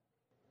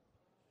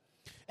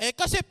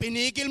 Kasi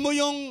pinigil mo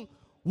yung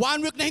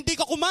 1 week na hindi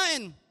ka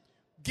kumain.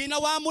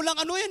 Ginawa mo lang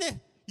ano yun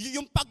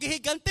yung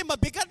paghihigante,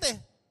 mabigat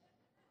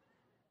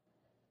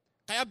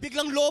Kaya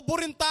biglang lobo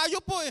rin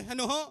tayo po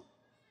Ano ho?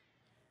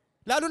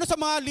 Lalo na sa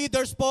mga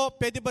leaders po,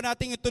 pwede ba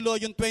nating ituloy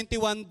yung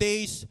 21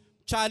 days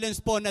challenge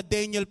po na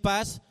Daniel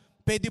Pass?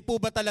 Pwede po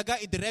ba talaga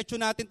idiretso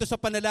natin to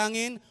sa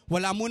panalangin?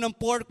 Wala munang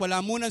pork,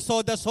 wala munang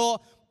soda, so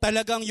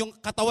talagang yung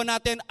katawan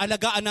natin,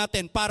 alagaan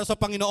natin para sa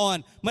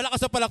Panginoon. Malakas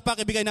na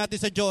palakpak, ibigay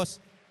natin sa Diyos.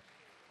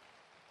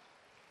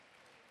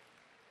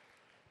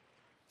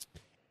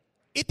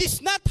 It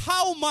is not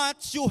how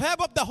much you have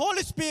of the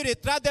Holy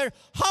Spirit, rather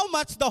how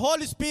much the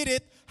Holy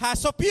Spirit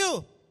has of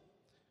you.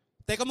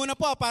 Teka muna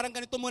po, parang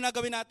ganito muna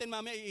gawin natin,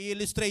 mamaya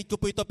i-illustrate ko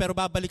po ito, pero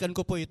babalikan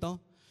ko po ito.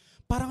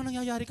 Parang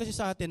nangyayari kasi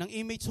sa atin, ang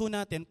image ho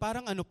natin,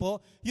 parang ano po,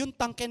 yung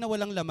tangke na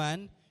walang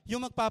laman,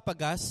 yung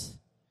magpapagas,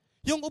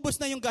 yung ubos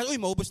na yung gas,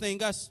 maubos na yung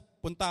gas,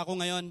 punta ako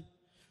ngayon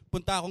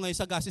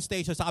sa gas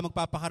station, saka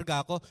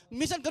magpapakarga ako.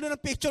 Minsan gano'n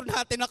ang picture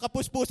natin,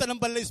 nakapuspusan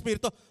ng banal na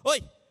Espiritu.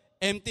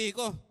 Empty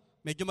ko,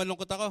 medyo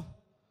malungkot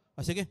ako.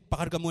 Sige,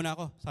 pakarga muna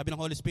ako. Sabi ng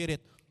Holy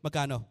Spirit,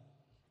 magkano?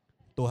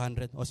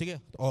 200. Sige,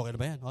 okay na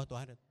ba yan?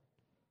 200.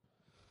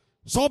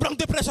 Sobrang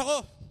depressed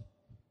ako.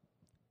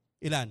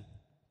 Ilan?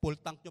 Full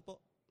tank nyo po.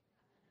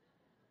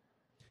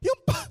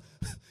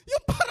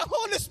 Yung parang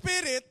Holy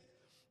Spirit,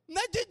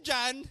 nandiyan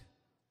dyan,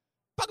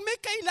 pag may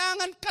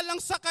kailangan ka lang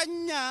sa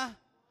Kanya,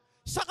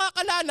 saka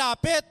ka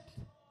lalapit.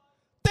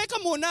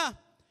 Teka muna,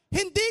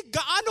 hindi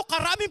gaano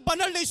karaming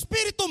banal na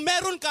Espiritu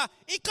meron ka,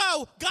 ikaw,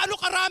 gaano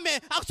karami,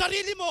 ang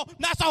sarili mo,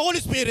 nasa Holy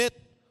Spirit.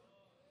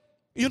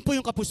 Yun po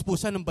yung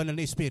kapuspusan ng banal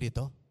na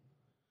Espiritu.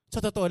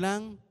 Sa totoo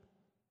lang,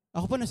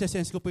 ako po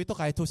nasa-sense ko po ito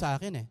kahit po sa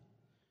akin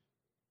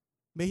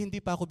May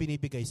hindi pa ako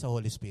binibigay sa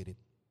Holy Spirit.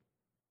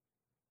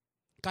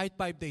 Kahit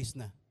 5 days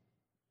na.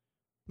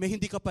 May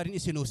hindi ka pa rin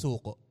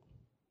isinusuko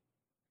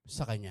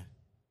sa Kanya.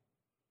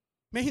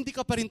 May hindi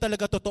ka pa rin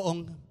talaga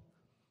totoong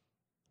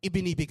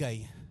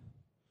ibinibigay.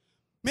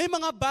 May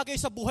mga bagay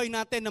sa buhay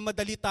natin na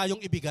madali tayong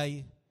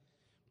ibigay.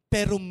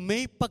 Pero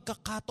may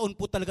pagkakataon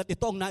po talaga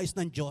ito ang nais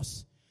ng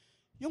Diyos.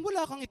 Yung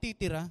wala kang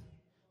ititira.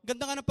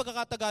 Ganda nga ng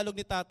pagkakatagalog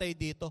ni tatay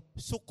dito.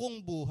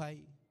 Sukong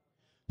buhay.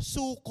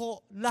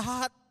 Suko.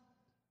 Lahat.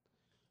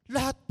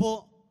 Lahat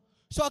po.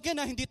 So again,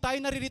 hindi tayo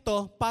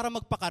naririto para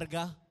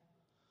magpakarga,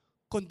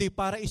 kundi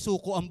para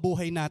isuko ang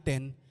buhay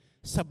natin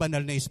sa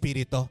banal na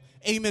Espiritu.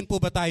 Amen po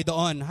ba tayo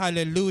doon?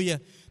 Hallelujah.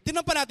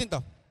 Tingnan pa natin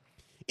to.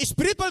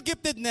 Spiritual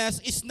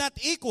giftedness is not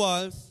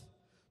equals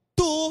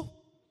to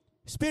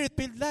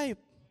Spirit-filled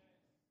life.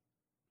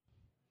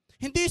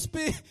 Hindi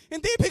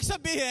ibig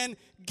sabihin,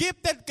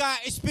 gifted ka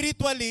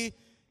spiritually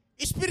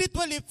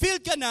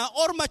filled ka na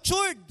or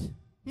matured.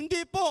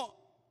 Hindi po.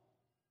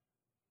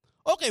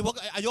 Okay,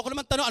 ayoko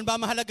naman tanong, ano ba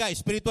mahalaga?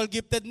 Spiritual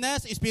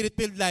giftedness,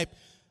 spirit-filled life.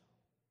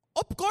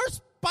 Of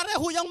course,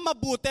 pareho yung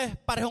mabuti,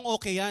 parehong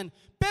okay yan.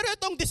 Pero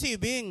itong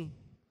deceiving,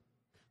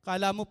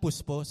 kala mo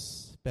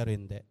puspos, pero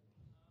hindi.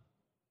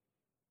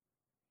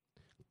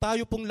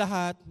 Tayo pong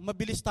lahat,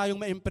 mabilis tayong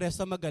ma-impress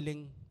sa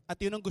magaling.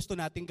 At yun ang gusto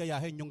nating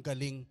gayahin, yung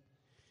galing.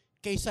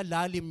 Kaysa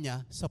lalim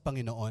niya sa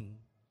Panginoon.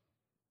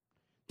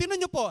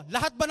 Tingnan niyo po,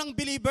 lahat ba ng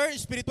believer,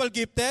 spiritual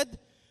gifted?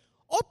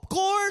 Of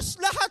course,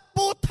 lahat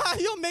po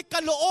tayo may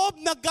kaloob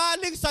na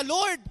galing sa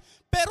Lord.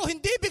 Pero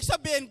hindi ibig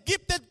sabihin,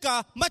 gifted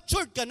ka,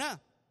 matured ka na.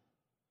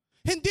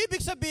 Hindi ibig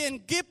sabihin,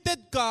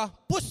 gifted ka,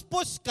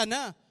 puspos ka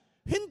na.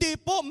 Hindi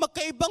po,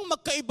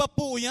 magkaiba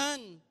po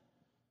yan.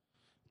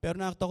 Pero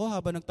nakita ko,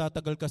 habang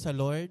nagtatagal ka sa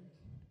Lord,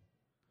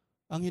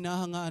 ang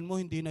hinahangaan mo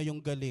hindi na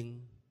yung galing,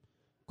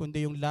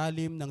 kundi yung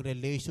lalim ng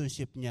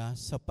relationship niya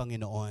sa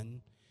Panginoon.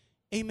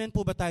 Amen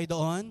po ba tayo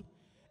doon?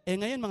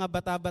 Ngayon, mga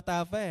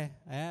bata-bata pa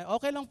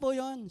okay lang po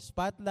yon.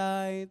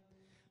 Spotlight,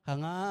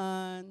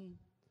 hangaan.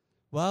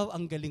 Wow,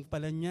 ang galing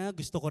pala niya.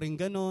 Gusto ko rin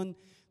ganun.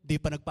 Di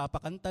pa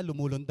nagpapakanta,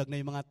 lumulundag na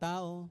yung mga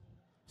tao.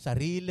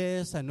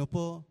 Sariles, ano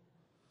po.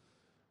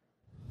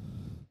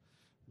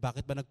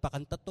 Bakit ba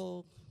nagpakanta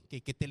to?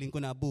 Kikitilin ko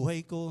na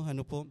buhay ko,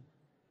 ano po.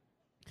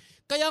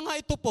 Kaya nga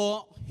ito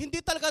po,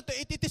 hindi talaga ito,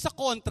 it is a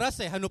contrast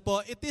ano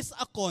po, it is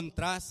a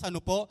contrast, ano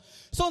po.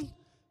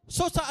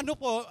 So sa ano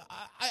po,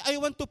 I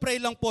want to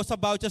pray lang po sa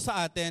bawat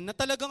sa atin, na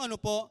talagang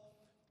ano po,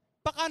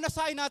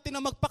 pakanasain natin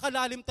na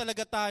magpakalalim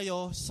talaga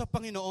tayo sa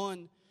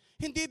Panginoon.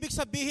 Hindi ibig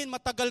sabihin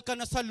matagal ka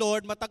na sa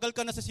Lord, matagal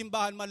ka na sa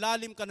simbahan,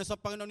 malalim ka na sa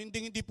Panginoon.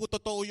 Hindi po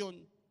totoo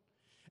yun.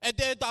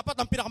 Dapat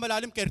ang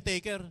pinakamalalim,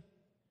 caretaker.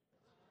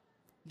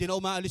 Hindi na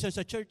umaalis yan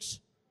sa church.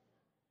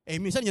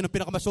 Minsan yun ang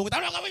pinakamasungit.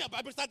 Ano gawin niyo?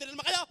 Bible study na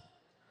naman kayo.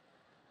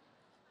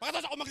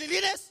 Pagkatapos ako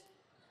maglilinis.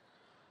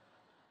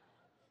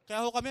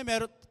 Kaya ho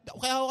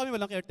kami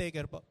walang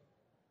caretaker po.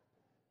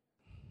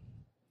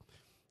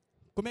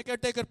 Kung may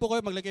caretaker po kayo,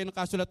 maglagay ng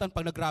kasulatan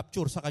pag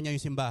nag-rapture sa kanya yung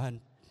simbahan.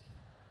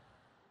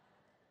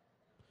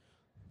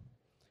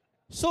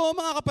 So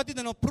mga kapatid,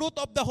 fruit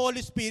of the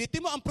Holy Spirit.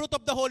 Ang fruit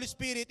of the Holy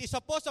Spirit, isa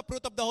po sa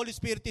fruit of the Holy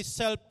Spirit is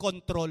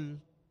self-control.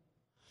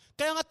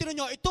 Kaya nga tinan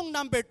nyo, itong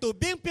number 2,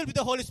 being filled with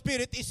the Holy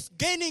Spirit is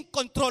gaining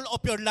control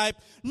of your life,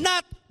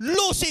 not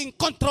losing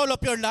control of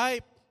your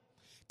life.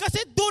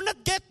 Kasi do not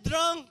get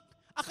drunk.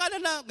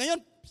 Akala na, ngayon,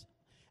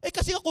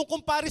 kasi kung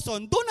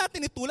comparison, doon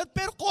natin itulad,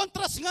 pero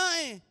contrast nga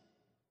eh.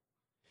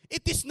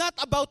 It is not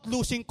about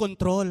losing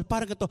control.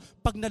 Parang ito,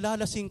 pag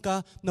nalalasing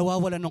ka,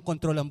 nawawala ng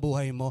control ang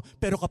buhay mo.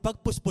 Pero kapag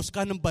puspos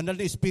ka ng banal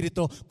na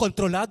Espiritu,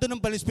 kontrolado ng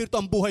banal na Espiritu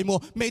ang buhay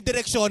mo, may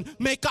direksyon,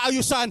 may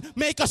kaayusan,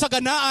 may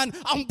kasaganaan,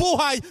 ang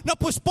buhay na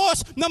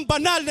puspos ng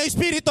banal na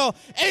Espiritu.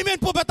 Amen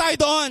po ba tayo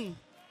doon?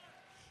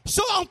 So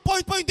ang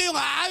point po hindi yung,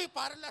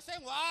 parang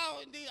lasing,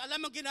 wow, hindi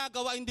alam ang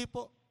ginagawa, hindi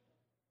po.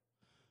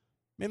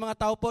 May mga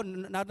tao po,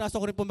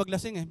 naranasan ko rin po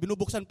maglasing eh.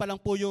 Binubuksan pa lang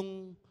po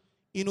yung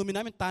inumin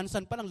namin,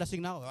 tansan pa lang,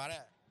 lasing na ako.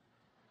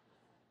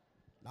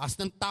 Lakas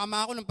ng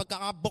tama ako ng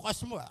pagkakabukas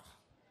mo.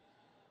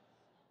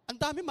 Ang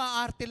dami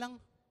maaarte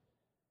lang.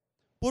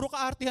 Puro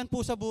kaartihan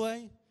po sa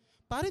buhay.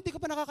 Para hindi ka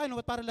pa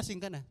nakakainom at para lasing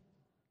ka na.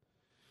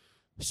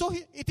 So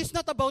it is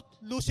not about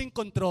losing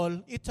control.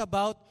 It's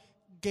about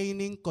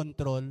gaining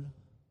control.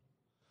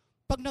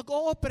 Pag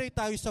nag-ooperate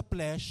tayo sa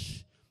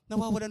flesh,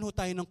 nawawalan ho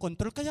tayo ng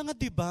control. Kaya nga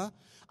diba,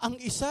 ang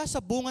isa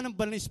sa bunga ng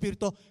banal na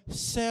Espiritu,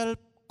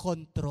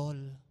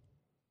 self-control.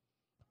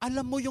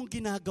 Alam mo yung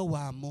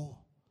ginagawa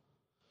mo.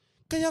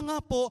 Kaya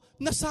nga po,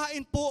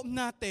 nasain po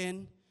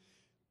natin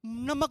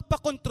na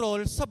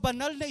magpakontrol sa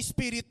banal na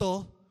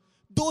Espiritu,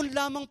 doon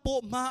lamang po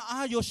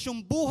maayos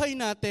yung buhay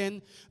natin,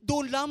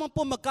 doon lamang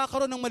po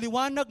magkakaroon ng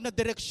maliwanag na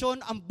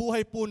direksyon ang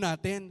buhay po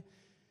natin.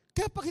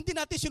 Kaya pag hindi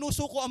natin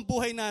sinusuko ang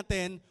buhay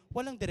natin,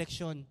 walang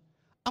direksyon.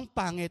 Ang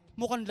pangit,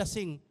 mukhang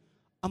lasing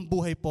ang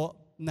buhay po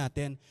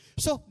natin.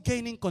 So,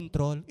 gaining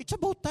control. It's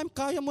about time,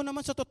 kaya mo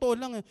naman sa totoo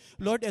lang.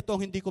 Lord, ito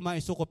ang hindi ko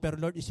maisuko, pero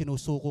Lord,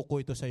 isinusuko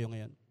ko ito sa iyo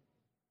ngayon.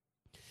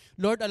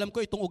 Lord, alam ko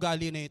itong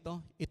ugali na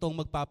ito yung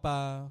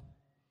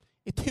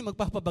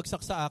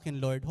magpapabagsak sa akin,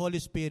 Lord.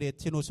 Holy Spirit,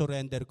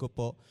 sinusurrender ko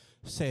po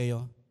sa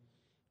iyo.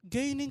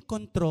 Gaining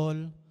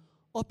control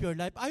of your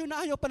life.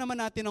 Ayaw pa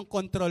naman natin ng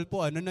control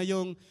po, na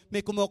yung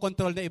may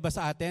kumokontrol na iba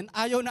sa atin.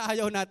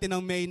 Ayaw natin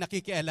ng may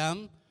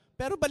nakikialam.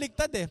 Pero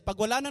baligtad eh. Pag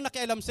wala nang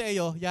nakialam sa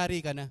iyo, yari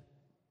ka na.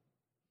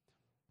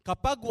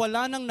 Kapag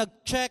wala nang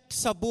nag-check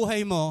sa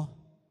buhay mo,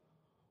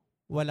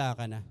 wala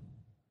ka na.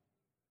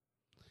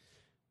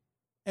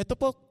 Ito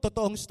po,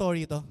 totoong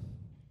story ito.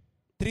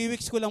 3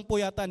 weeks ko lang po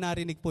yata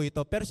narinig po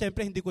ito. Pero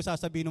siyempre, hindi ko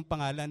sasabihin ng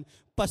pangalan.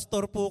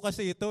 Pastor po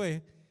kasi ito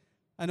eh.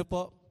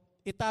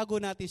 Itago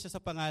natin siya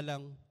sa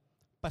pangalang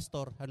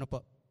pastor.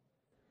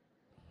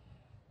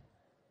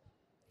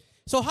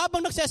 So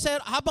habang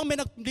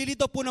may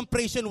naglilito po ng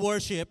praise and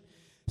worship,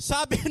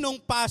 sabi nung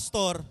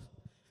pastor,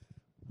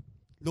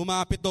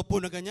 lumapit daw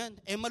po na ganyan.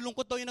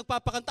 Malungkot daw yung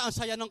nagpapakanta. Ang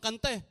saya ng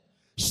kanta eh.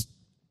 Shh!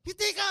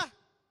 Hindi ka!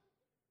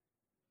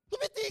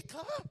 Lumiti ka!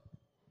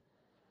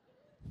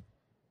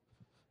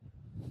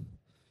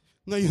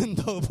 Ngayon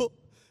daw po,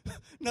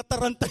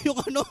 nataranta yung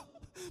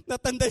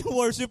natanda yung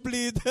worship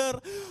leader.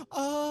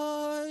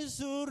 I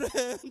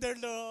surrender,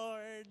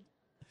 Lord.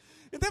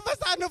 Hindi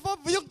basta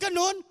po, yung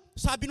ganun,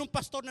 sabi nung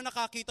pastor na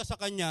nakakita sa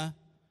kanya,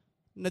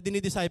 na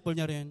dinidisciple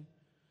niya rin.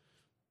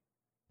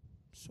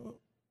 So,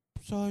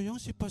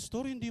 sayang si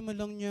pastor, hindi man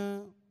lang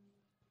niya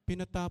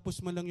pinatapos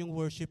man lang yung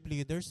worship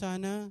leader.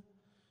 Sana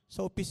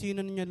sa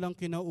opisina niya lang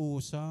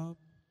kinausap.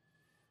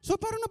 So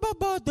parang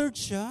nababothered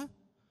siya.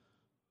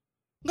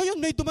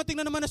 Ngayon, may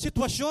dumating na naman na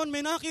sitwasyon,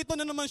 may nakita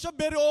na naman siya,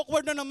 very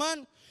awkward na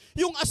naman.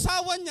 Yung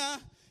asawa niya,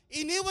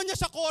 iniwan niya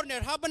sa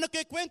corner habang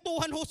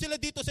nagkikwentuhan ho sila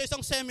dito sa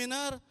isang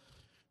seminar.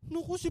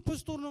 Naku, si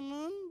pastor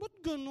naman,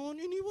 ba't ganun?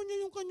 Iniwan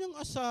niya yung kanyang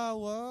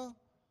asawa.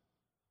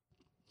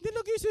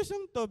 Nilagay sa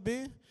isang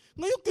tabi.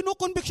 Ngayon,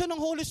 kinukonvict siya ng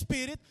Holy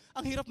Spirit.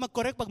 Ang hirap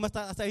mag-correct pag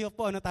sa iyo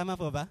po. Tama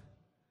po ba?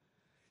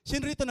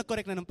 Sino rito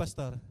nag-correct na ng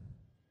pastor?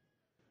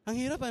 Ang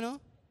hirap, Ang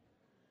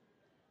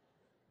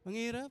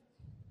hirap.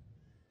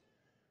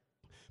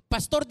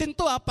 Pastor din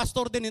to,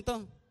 pastor din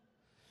ito.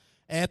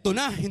 Eto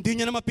na, hindi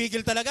niya na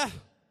mapigil talaga.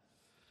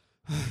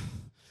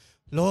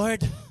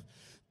 Lord,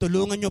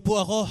 tulungan niyo po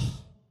ako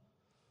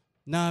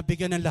na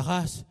bigyan ng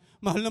lakas.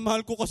 Mahal na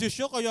mahal ko kasi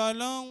siya, kaya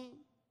lang,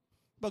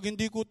 pag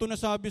hindi ko ito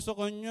nasabi sa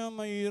kanya,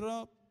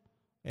 mahirap.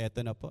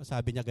 Eto na po,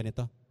 sabi niya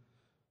ganito.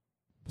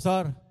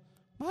 Pastor,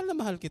 mahal na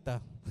mahal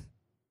kita.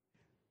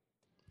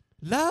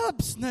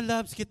 Loves na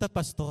loves kita,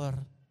 pastor.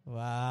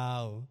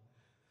 Wow.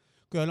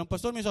 Kaya lang,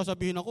 pastor, may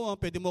sasabihin ako,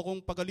 pwede mo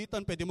akong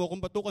pagalitan, pwede mo akong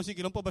batukan, sige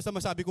lang po, basta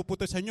masabi ko po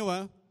ito sa inyo,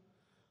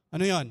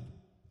 Ano yan?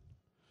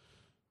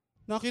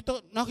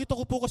 Nakita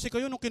ko po kasi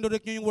kayo nung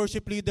kinorek nyo yung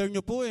worship leader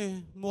nyo po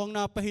eh. Mukhang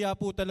napahiya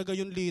po talaga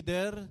yung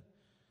leader.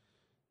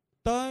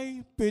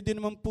 Tay, pwede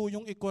naman po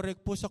yung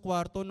i-correct po sa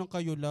kwarto ng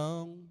kayo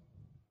lang.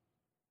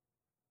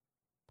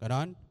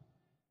 Ganon?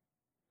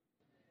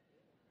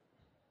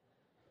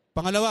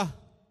 Pangalawa,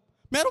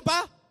 meron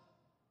pa?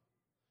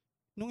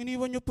 Nung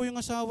iniwan nyo po yung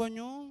asawa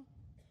nyo,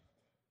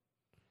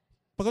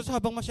 pagkat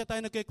habang masya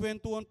tayo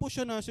nagkikwentuhan po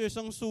siya nasa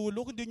isang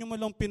sulok, hindi nyo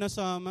malang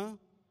pinasama.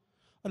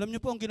 Alam niyo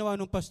po ang ginawa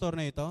ng pastor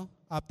na ito,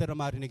 after na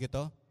marinig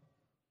ito?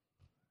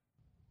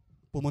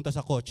 Pumunta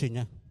sa kotse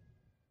niya.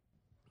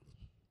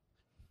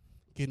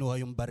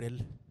 Kinuha yung baril.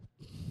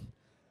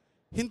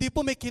 Hindi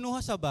po may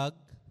kinuha sa bag.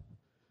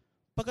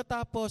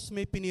 Pagkatapos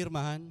may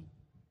pinirmahan.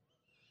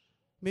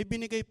 May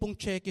binigay pong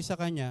cheque sa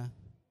kanya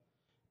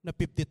na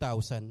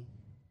 50,000.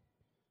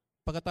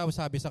 Pagkatapos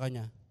sabi sa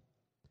kanya,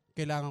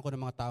 kailangan ko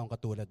ng mga taong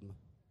katulad mo.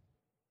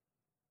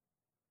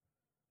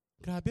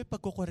 Grabe,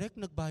 pagkukorek,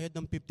 nagbayad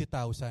ng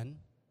 50,000.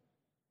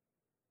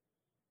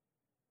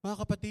 Mga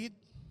kapatid,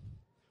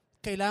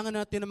 kailangan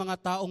natin ng mga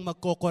taong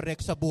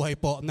magko-correct sa buhay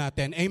po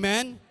natin.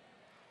 Amen?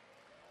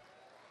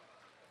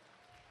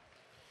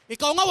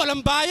 Ikaw nga,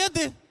 walang bayad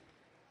eh.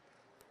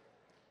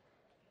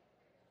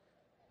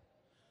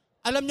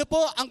 Alam niyo po,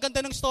 ang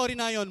ganda ng story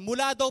na yon.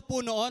 Mula daw po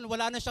noon,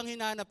 wala na siyang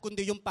hinanap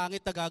kundi yung pangit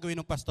na gagawin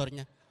ng pastor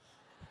niya.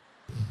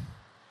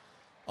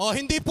 O,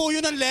 hindi po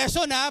yun ang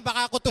lesson ha.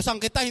 Baka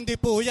kutusan kita, hindi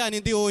po yan,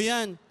 hindi po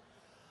yan.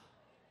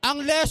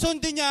 Ang lesson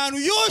din yan,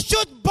 you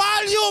should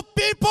value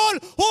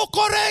people who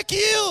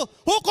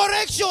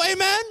corrects you,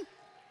 amen?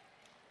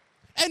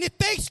 And it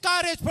takes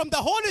courage from the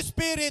Holy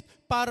Spirit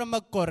para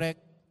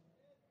mag-correct.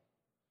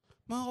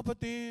 Mga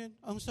kapatid,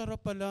 ang sarap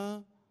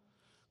pala.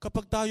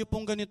 Kapag tayo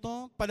pong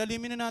ganito,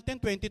 palalimin na natin,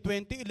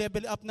 2020,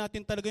 i-level up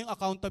natin talaga yung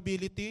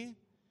accountability.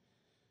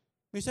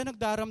 Minsan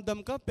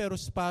nagdaramdam ka, pero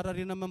para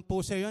rin naman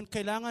po sa iyo,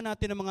 kailangan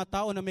natin ng mga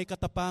tao na may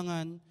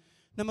katapangan,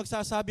 na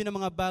magsasabi ng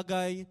mga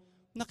bagay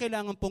na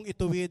kailangan pong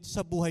ituwid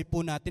sa buhay po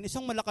natin.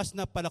 Isang malakas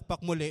na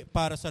palakpak muli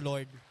para sa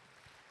Lord.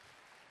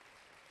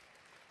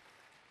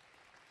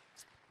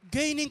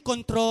 Gaining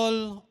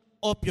control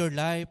of your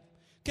life.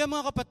 Kaya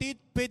mga kapatid,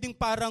 pwedeng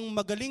parang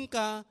magaling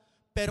ka,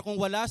 pero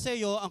kung wala sa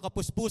iyo ang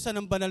kapuspusan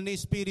ng banal na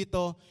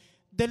Espiritu,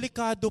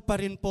 delikado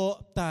pa rin po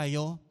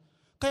tayo.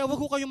 Kaya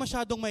wag ko kayo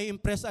masyadong may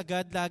impress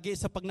agad lagi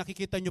sa pag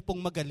nakikita nyo pong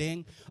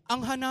magaling.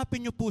 Ang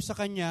hanapin nyo po sa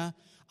Kanya,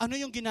 ano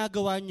yung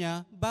ginagawa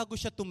niya bago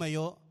siya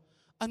tumayo?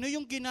 Ano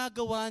yung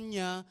ginagawa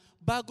niya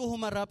bago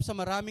humarap sa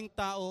maraming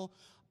tao?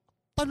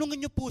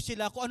 Tanungin niyo po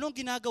sila kung anong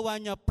ginagawa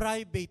niya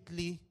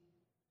privately.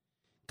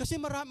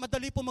 Kasi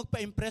madali po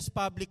magpa-impress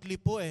publicly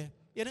po eh.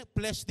 Yan,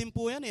 flesh din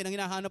po yan eh. Ang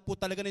hinahanap po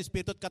talaga ng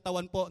Espiritu at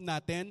katawan po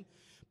natin.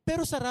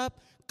 Pero sarap,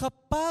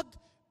 kapag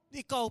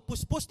ikaw,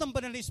 puspos ng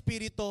banal na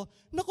Espiritu,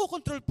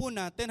 nakokontrol po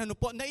natin,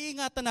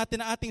 naiingatan natin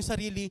ang ating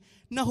sarili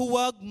na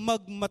huwag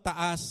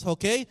magmataas.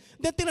 Okay?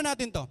 Then tingnan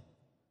natin to.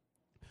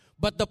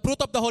 But the fruit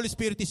of the Holy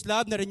Spirit is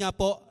love, na rin niya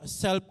po,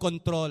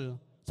 self-control.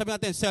 Sabi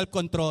natin,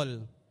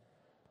 self-control.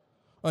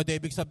 O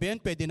ibig sabihin,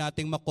 pwede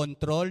nating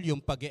makontrol yung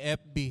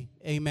pag-FB.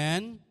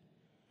 Amen?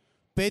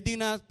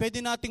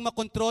 Pwede nating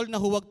makontrol na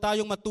huwag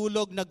tayong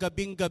matulog na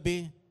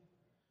gabing-gabi.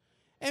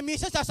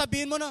 Minsan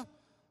sasabihin mo na,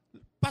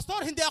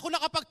 Pastor, hindi ako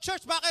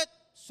nakapag-church.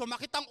 Bakit?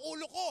 Sumakit ang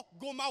ulo ko.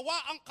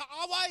 Gumawa ang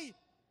kaaway.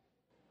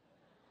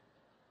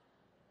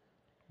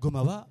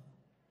 Gumawa?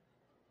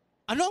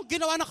 Ano ang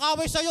ginawa ng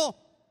kaaway sa'yo?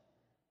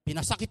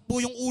 Pinasakit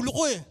po yung ulo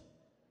ko eh.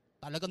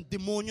 Talagang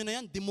demonyo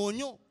na yan,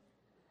 demonyo.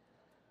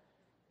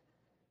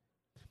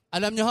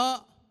 Alam niyo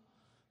ha,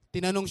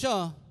 tinanong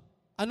siya,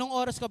 anong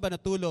oras ka ba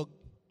natulog?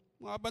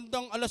 Mga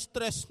bandang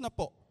 3:00 na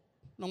po,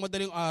 ng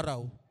madaling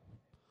araw.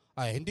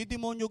 Ay, hindi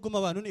demonyo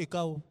gumawa nun,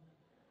 ikaw.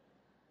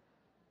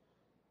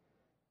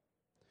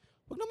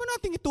 Huwag naman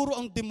natin ituro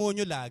ang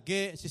demonyo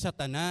lagi, si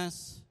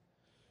Satanas.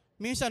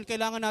 Minsan,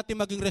 kailangan natin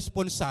maging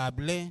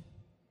responsable.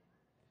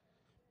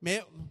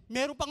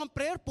 Meron pang ang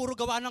prayer, puro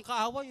gawa ng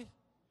kaaway.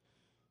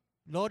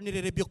 Lord,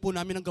 nire-rebuke po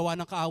namin ang gawa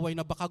ng kaaway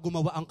na baka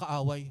gumawa ang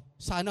kaaway.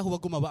 Sana huwag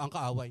gumawa ang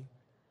kaaway.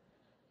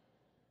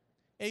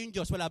 Yung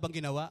Diyos, wala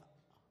bang ginawa?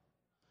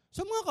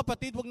 So mga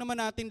kapatid, huwag naman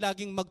natin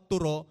laging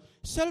magturo,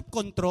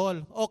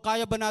 self-control. O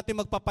kaya ba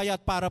natin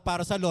magpapayat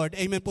para sa Lord?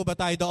 Amen po ba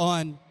tayo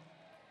doon?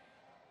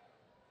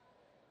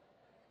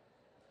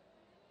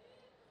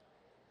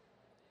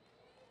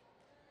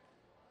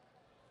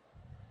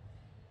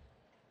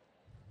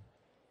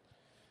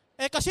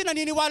 Kasi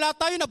naniniwala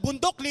tayo na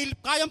bundok,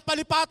 kayang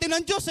palipatin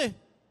ng Diyos eh.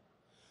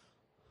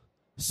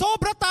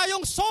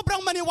 Sobrang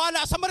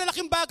maniwala sa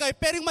malalaking bagay,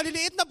 pero yung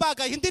maliliit na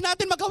bagay, hindi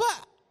natin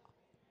magawa.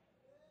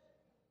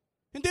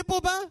 Hindi po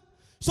ba?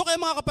 So kaya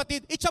mga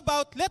kapatid, it's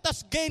about let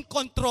us gain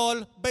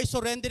control by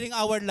surrendering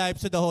our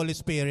lives to the Holy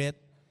Spirit.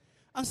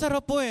 Ang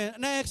sarap po eh.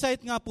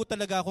 Na-excite nga po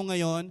talaga ako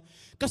ngayon.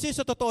 Kasi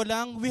sa totoo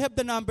lang, we have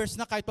the numbers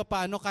na kahit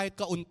papaano, kahit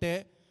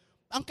kaunti.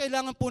 Ang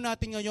kailangan po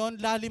natin ngayon,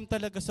 lalim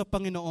talaga sa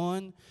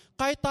Panginoon.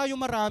 Kahit tayo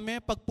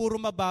marami, pag puro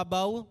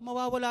mababaw,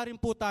 mawawala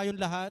rin po tayong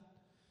lahat.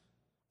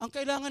 Ang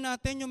kailangan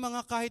natin, yung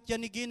mga kahit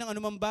yanigin ng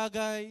anumang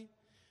bagay,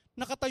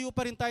 nakatayo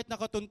pa rin tayo at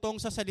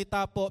nakatuntong sa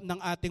salita po ng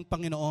ating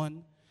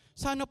Panginoon.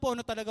 Sana po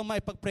talagang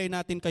maipag-pray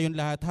natin kayong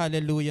lahat.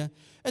 Hallelujah.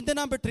 And the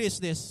number 3 is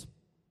this.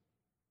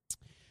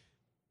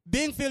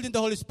 Being filled in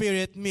the Holy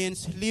Spirit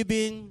means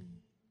living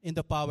in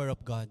the power of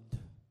God.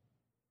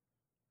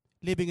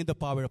 Living in the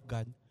power of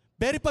God.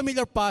 Very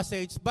familiar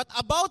passage, but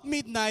about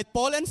midnight,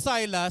 Paul and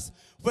Silas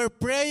were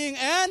praying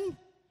and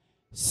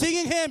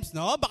singing hymns.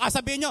 No? Baka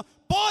sabihin nyo,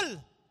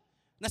 Paul,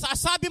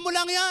 nasasabi mo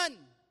lang yan.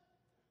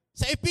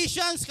 Sa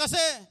Ephesians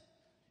kasi,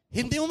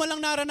 hindi mo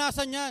malang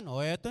naranasan yan. O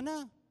eto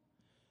na.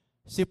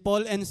 Si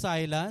Paul and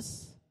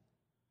Silas,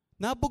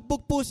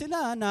 nabugbog po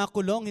sila,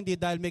 nakulong, hindi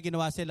dahil may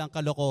ginawa silang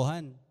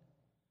kalokohan,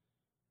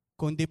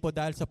 kundi po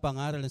dahil sa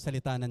pangaral ng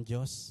salita ng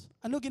Diyos.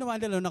 Ano ginawa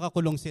nila nung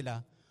nakakulong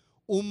sila?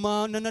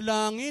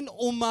 Nanalangin,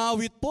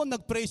 umawit po,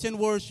 nag-praise and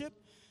worship.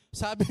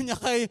 Sabi niya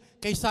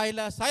kay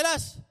Silas,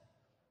 Silas,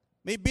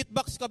 may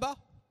beatbox ka ba?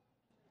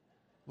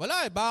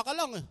 Wala baka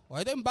lang.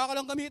 Pwede yung baka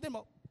lang gamitin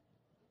mo.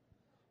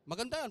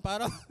 Maganda yan,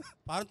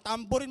 parang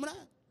tamborin mo na.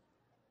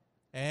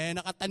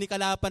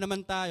 Nakatanikala pa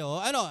naman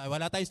tayo.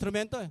 Wala tayong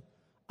instrumento eh.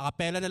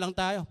 Acapella na lang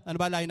tayo. Ano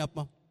ba line up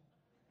mo?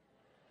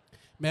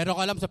 Meron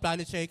ka alam sa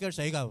Planet Shaker,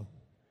 sa ikaw?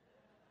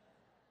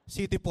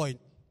 City Point.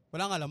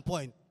 Wala nga alam,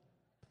 point.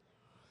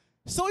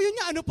 So yun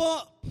nga,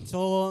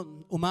 So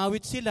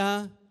umawit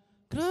sila.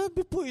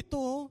 Grabe po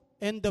ito.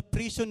 And the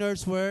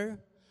prisoners were,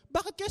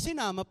 bakit kaya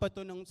sinama pa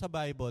ito sa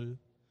Bible?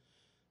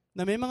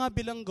 Na may mga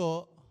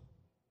bilanggo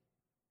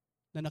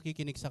na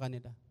nakikinig sa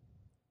kanila.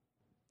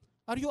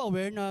 Are you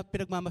aware na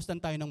pinagmamasdan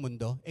tayo ng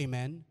mundo?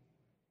 Amen?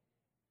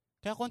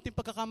 Kaya konting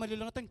pagkakamali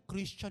lang natin,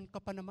 Christian ka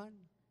pa naman.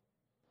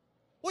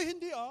 Uy,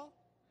 hindi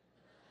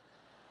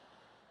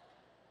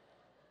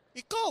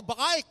Ikaw,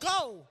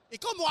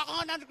 mukha ka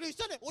nga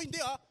non-Christian eh. Uy,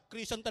 hindi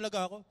Christian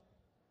talaga ako.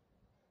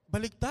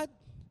 Baligtad.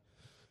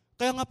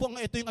 Kaya nga po,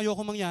 ito yung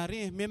ayoko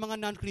mangyari. May mga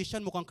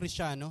non-Christian, mukhang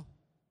Kristiyano.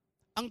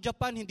 Ang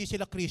Japan, hindi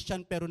sila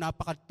Christian, pero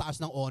napakataas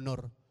ng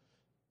honor.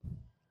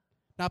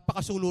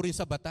 Napakasulo rin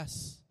sa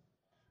batas.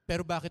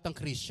 Pero bakit ang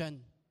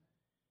Christian?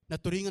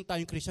 Naturingan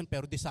tayong Christian,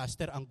 pero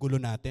disaster ang gulo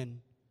natin.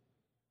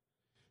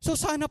 So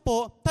sana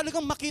po,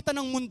 talagang makita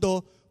ng mundo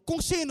kung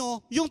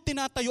sino yung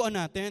tinatayuan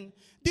natin.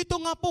 Dito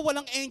nga po,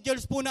 walang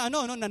angels po na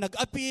na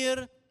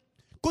nag-appear,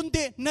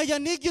 kundi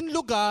nayanig yung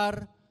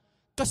lugar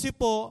kasi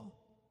po,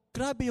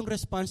 grabe yung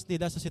response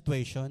nila sa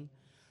situation.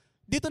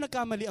 Dito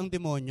nagkamali ang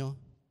demonyo.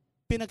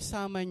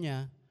 Pinagsama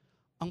niya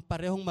ang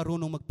parehong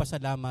marunong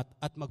magpasalamat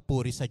at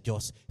magpuri sa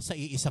Diyos sa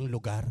iisang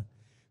lugar.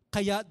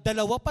 Kaya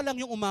dalawa pa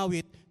lang yung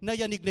umawit,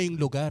 nayanig na yung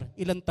lugar.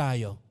 Ilan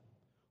tayo?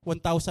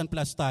 1,000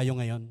 plus tayo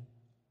ngayon.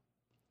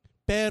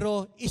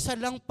 Pero isa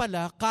lang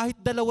pala, kahit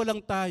dalawa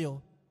lang tayo,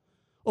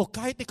 o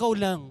kahit ikaw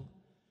lang,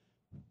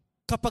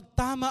 kapag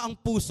tama ang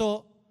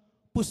puso,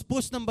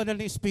 puspos ng banal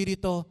na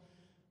Espiritu,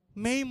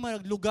 may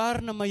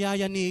lugar na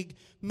mayayanig,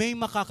 may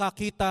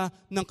makakakita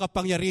ng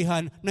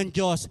kapangyarihan ng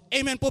Diyos.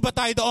 Amen po ba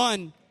tayo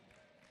doon?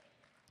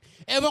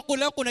 Ewan ko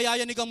lang kung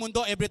nayayanig ang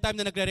mundo every time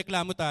na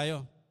nagrereklamo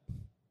tayo.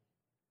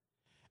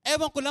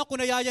 Ewan ko lang kung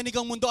nayayanig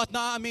ang mundo at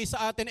na-amaze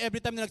sa atin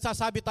every time na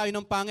nagsasabi tayo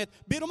ng pangit.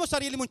 Biro mo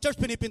sarili mong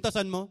church,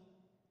 pinipintasan mo.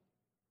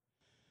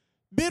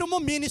 Biro mo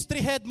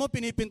ministry head mo,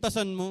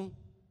 pinipintasan mo.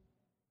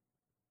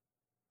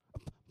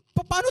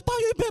 Paano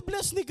tayo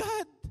i-bless ni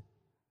God?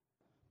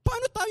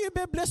 Paano tayo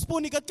i-bless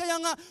po ni God?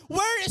 Kaya nga,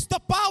 where is the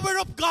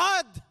power of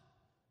God?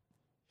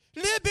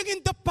 Living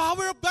in the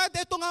power of God.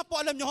 Ito nga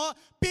po, alam nyo,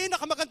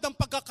 pinakamagandang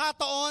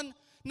pagkakataon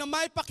na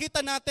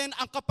maipakita natin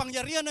ang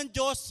kapangyarihan ng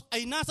Diyos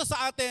ay nasa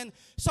sa atin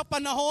sa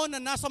panahon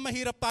na nasa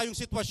mahirap tayong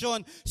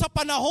sitwasyon. Sa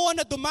panahon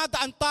na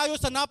dumadaan tayo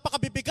sa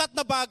napakabibigat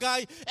na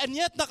bagay and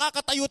yet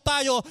nakakatayo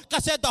tayo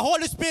kasi the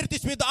Holy Spirit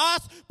is with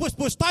us.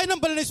 Puspos tayo ng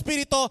banal na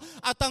Espiritu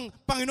at ang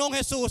Panginoong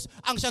Jesus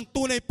ang siyang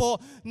tunay po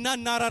na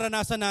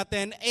nararanasan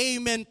natin.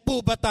 Amen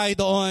po ba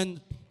tayo doon?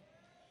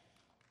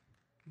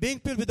 Being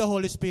filled with the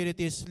Holy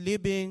Spirit is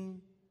living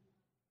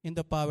in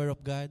the power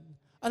of God.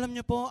 Alam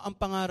niyo po, ang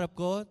pangarap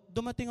ko,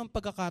 dumating ang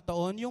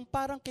pagkakataon, yung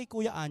parang kay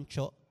Kuya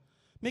Ancho.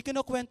 May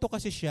kinukwento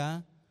kasi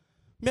siya.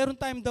 Meron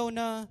time daw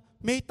na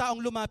may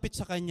taong lumapit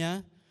sa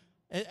kanya.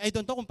 I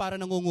don't know kung parang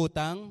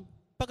nangungutang.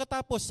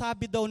 Pagkatapos,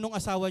 sabi daw nung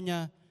asawa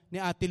niya,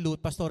 ni Ate Lut,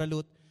 Pastora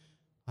Lut,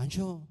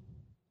 Ancho,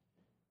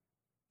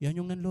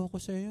 yan yung nanloko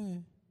sa iyo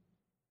eh.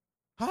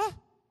 Ha?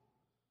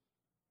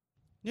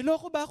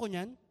 Niloko ba ako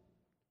niyan?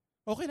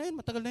 Okay na yun,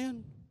 matagal na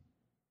yun.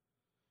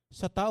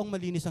 Sa taong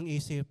malinis ang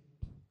isip,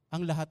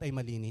 ang lahat ay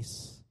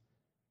malinis.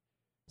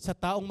 Sa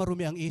taong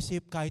marumi ang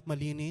isip, kahit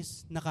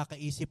malinis,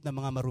 nakakaisip ng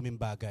mga maruming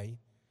bagay.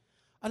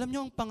 Alam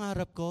niyo ang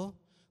pangarap ko,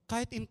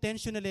 kahit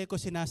intentionally ko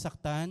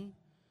sinasaktan,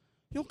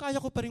 yung kaya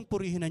ko pa rin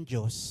purihin ng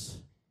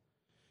Diyos.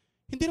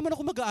 Hindi naman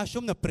ako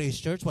mag-a-assume na praise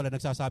church, wala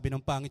nagsasabi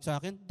ng pangit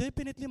sa akin.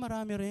 Definitely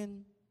marami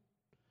rin.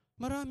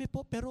 Marami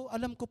po, pero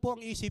alam ko po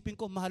ang isipin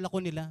ko, mahal ako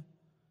nila.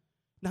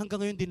 Na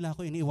hanggang ngayon din lang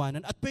ako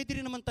iniiwanan. At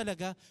pwede rin naman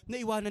talaga na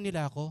iwanan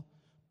nila ako.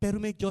 Pero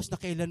may Diyos na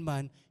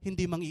kailanman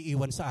hindi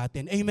mang-iiwan sa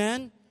atin.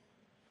 Amen?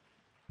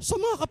 So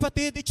mga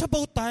kapatid, it's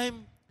about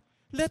time.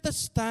 Let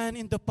us stand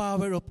in the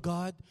power of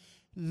God,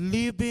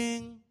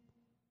 living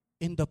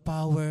in the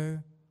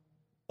power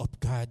of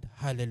God.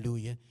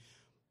 Hallelujah.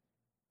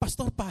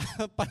 Pastor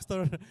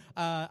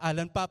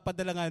Alan,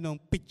 papadala nga nung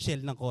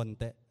pitchel ng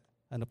konti.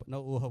 Ano po,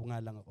 nauuhaw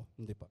nga lang ako.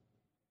 Hindi pa.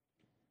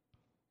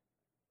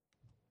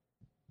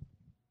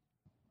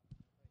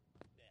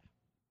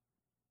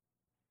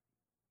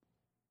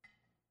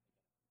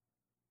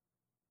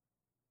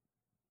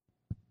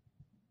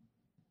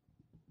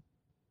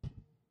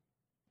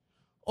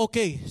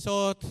 Okay,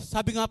 so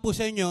sabi nga po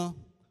sa inyo,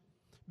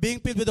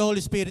 being filled with the Holy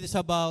Spirit is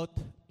about,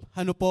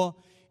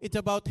 it's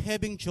about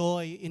having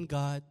joy in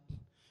God.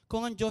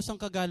 Kung ang Diyos ang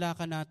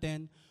kagalakan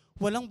natin,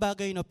 walang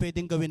bagay na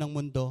pwedeng gawin ng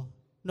mundo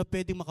na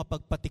pwedeng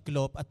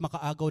makapagpatiklop at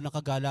makaagaw na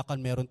kagalakan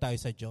meron tayo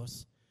sa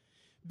Diyos.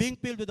 Being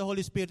filled with the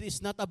Holy Spirit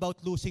is not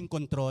about losing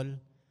control.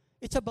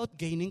 It's about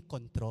gaining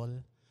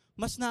control.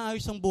 Mas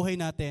naayos ang buhay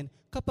natin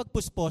kapag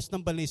puspos ng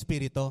Banal na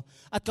Espiritu.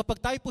 At kapag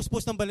tayo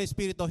puspos ng Banal na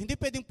Espiritu, hindi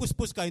pwedeng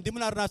puspos ka, hindi mo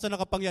naranasan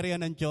ang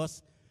kapangyarihan ng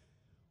Diyos.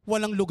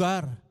 Walang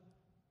lugar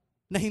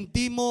na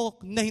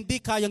hindi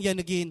kayang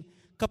yanagin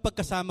kapag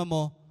kasama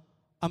mo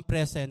ang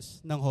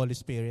presence ng Holy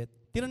Spirit.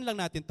 Tingnan lang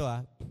natin to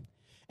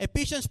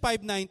Ephesians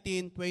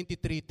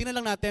 5:19-23. Tingnan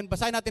lang natin,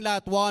 basahin natin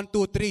lahat. 1,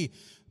 2, 3.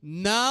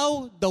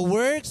 Now the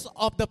works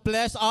of the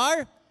flesh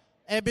are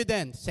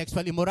evident: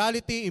 sexual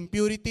immorality,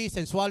 impurity,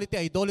 sensuality,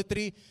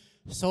 idolatry,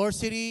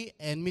 sorcery,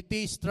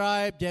 enmity,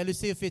 strife,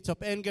 jealousy, fits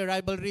of anger,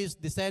 rivalries,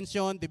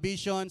 dissension,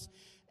 divisions,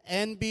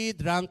 envy,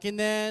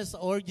 drunkenness,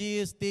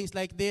 orgies, things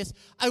like this.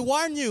 I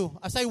warn you,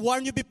 as I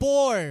warned you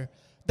before,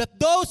 that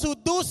those who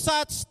do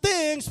such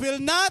things will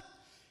not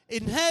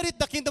inherit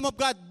the kingdom of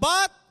God,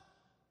 but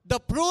the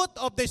fruit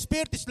of the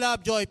Spirit is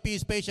love, joy,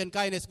 peace, patience,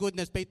 kindness,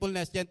 goodness,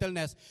 faithfulness,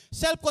 gentleness,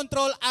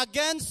 self-control.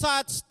 Against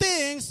such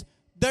things,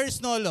 there is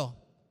no law.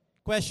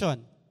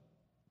 Question.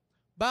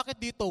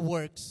 Bakit dito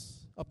works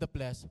of the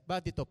flesh?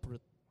 Bakit dito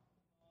fruit?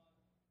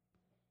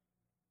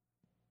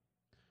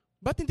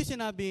 Ba't hindi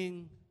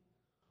sinabing,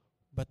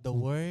 but the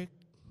work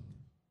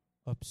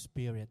of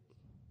Spirit?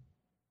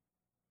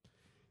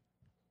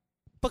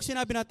 Pag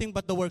sinabi natin,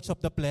 but the works of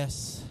the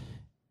flesh,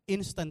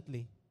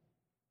 instantly,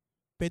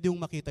 pwede yung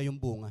makita yung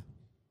bunga.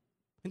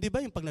 Hindi ba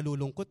yung pag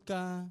nalulungkot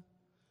ka?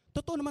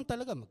 Totoo naman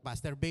talaga,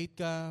 mag-masturbate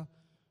ka,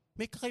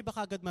 may kakaiba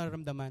kagad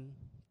mararamdaman.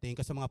 Tingin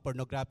ka sa mga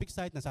pornographic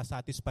site,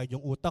 nasasatisfied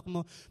yung utak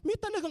mo. May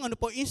talagang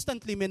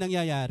instantly may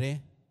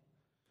nangyayari.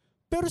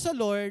 Pero sa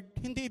Lord,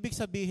 hindi ibig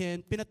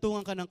sabihin,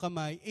 pinatungan ka ng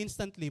kamay,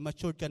 instantly,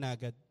 matured ka na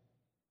agad.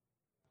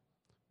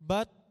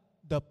 But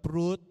the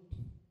fruit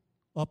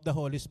of the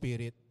Holy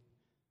Spirit,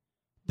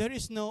 there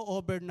is no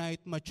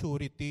overnight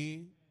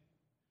maturity.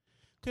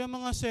 Kaya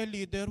mga cell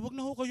leader, wag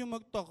na ho kayong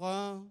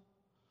magtaka.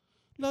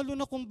 Lalo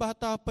na kung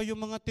bata pa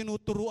yung mga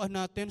tinuturuan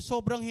natin,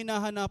 sobrang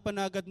hinahanapan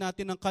agad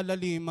natin ng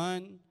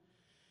kalaliman.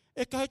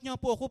 Kahit nga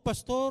po ako,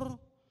 pastor,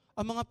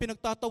 ang mga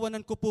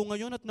pinagtatawanan ko po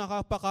ngayon at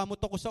nakapakamot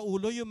ako sa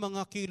ulo, yung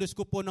mga kilos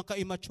ko po ng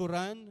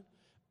kaimaturan.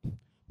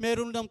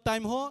 Meron lang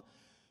time ho,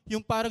 yung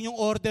parang yung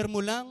order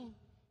mo lang,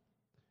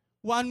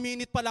 1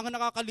 minute pa lang ang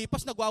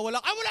nakakalipas, nagwawala,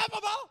 wala pa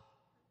ba?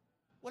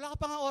 Wala ka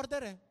pa nga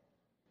order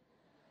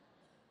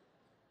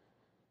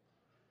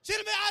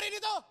Sino may-ari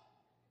nito?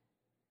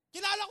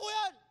 Kilala ko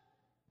yan.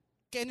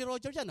 Kenny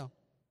Rogers yan,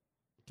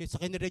 Sa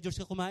Kenny Rogers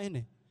ka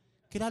kumain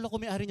Kilala ko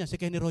may-ari niya, si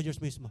Kenny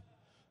Rogers mismo.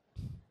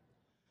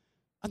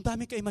 Ang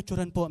daming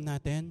kaimaturan po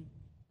natin.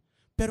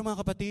 Pero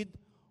mga kapatid,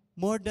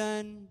 more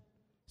than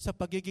sa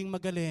pagiging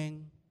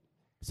magaling,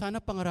 sana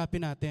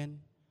pangarapin natin,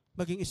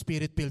 maging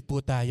spirit-filled po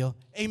tayo.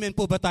 Amen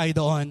po ba tayo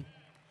doon?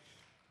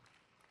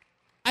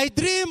 I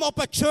dream of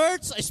a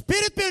church, a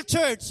spirit-filled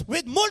church,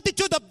 with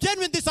multitude of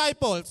genuine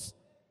disciples.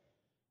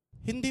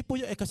 Hindi po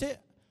yun. Kasi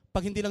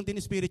pag hindi lang din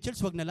spirituals,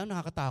 wag na lang,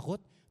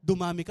 nakakatakot.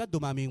 Dumami ka,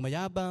 dumami yung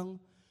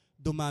mayabang,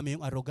 dumami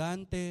yung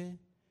arrogante,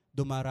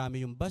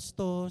 dumarami yung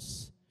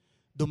bastos,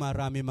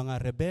 dumarami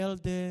mga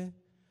rebelde.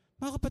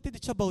 Mga kapatid,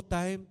 it's about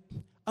time.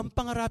 Ang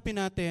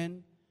pangarapin natin,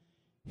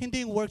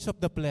 hindi yung works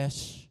of the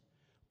flesh,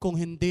 kung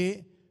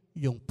hindi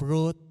yung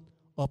fruit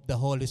of the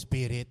Holy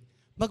Spirit.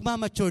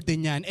 Magmamature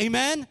din yan.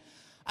 Amen?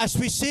 As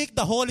we seek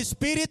the Holy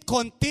Spirit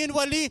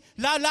continually,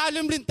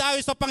 lalalim din tayo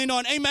sa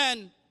Panginoon.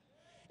 Amen?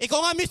 Ikaw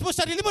nga mismo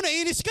sarili mo,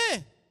 nainis ka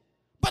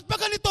Ba't ba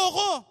ganito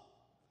ako?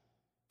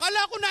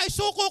 Kala ko na,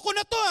 isuko ko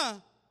na to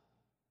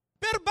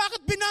Pero bakit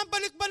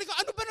binabalik-balik ka?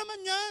 Ano ba naman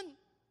yan?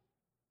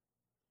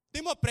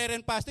 Di mo, prayer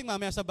and fasting,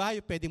 mamaya sa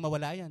bahay, pwedeng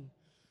mawala yan.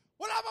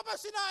 Wala pa ba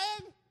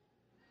sinaing?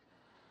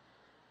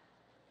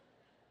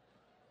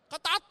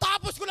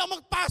 Katatapos ko lang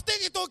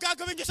mag-fasting, ito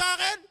gagawin niyo sa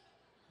akin?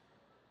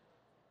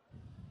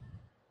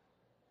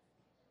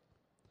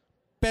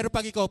 Pero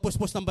pag ikaw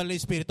puspos ng Banal na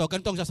Espiritu,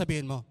 ganito ang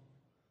sasabihin mo.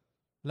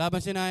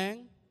 Laban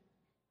sinaing,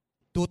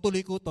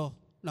 tutuloy ko to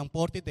ng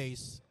 40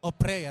 days of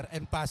prayer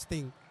and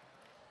fasting.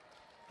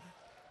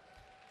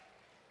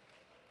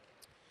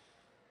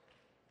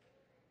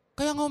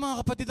 Kaya nga mga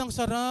kapatid, ang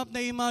sarap,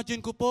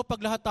 na-imagine ko po, pag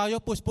lahat tayo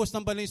puspos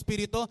ng Banal na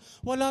Espiritu,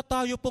 wala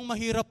tayo pong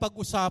mahirap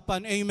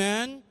pag-usapan.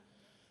 Amen?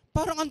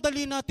 Parang ang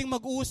dali nating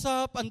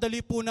mag-usap, ang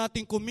dali po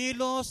nating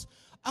kumilos,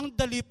 Ang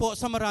dali po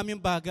sa maraming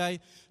bagay.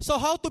 So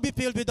how to be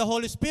filled with the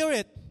Holy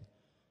Spirit?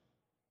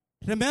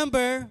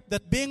 Remember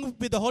that being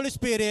with the Holy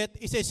Spirit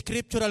is a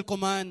scriptural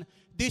command.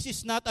 This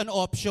is not an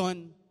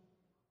option.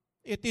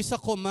 It is a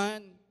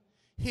command.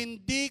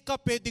 Hindi ka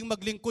pwedeng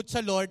maglingkod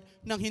sa Lord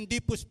nang hindi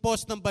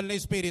puspos ng Banal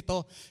na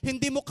Espiritu.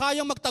 Hindi mo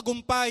kayang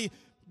magtagumpay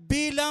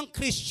bilang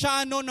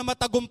Kristiyano na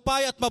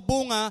matagumpay at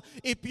mabunga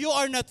if you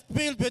are not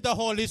filled with the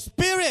Holy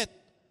Spirit.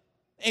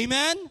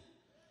 Amen?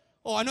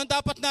 O anong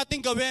dapat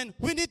natin gawin?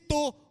 We need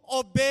to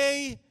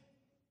obey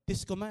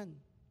this command.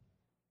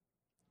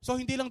 So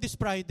hindi lang this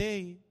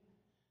Friday.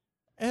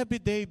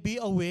 Every day,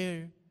 be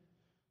aware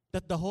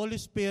that the Holy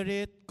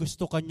Spirit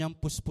gusto kanyang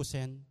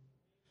puspusin.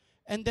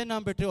 And then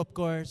number 3, of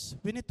course,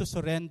 we need to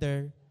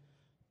surrender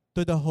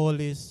to the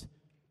Holy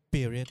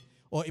Spirit.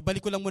 O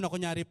ibalik ko lang muna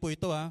kunyari po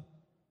ito ha.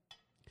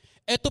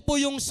 Ito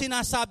po yung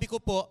sinasabi ko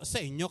po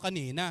sa inyo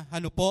kanina.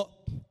 Ano po?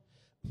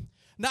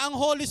 Na ang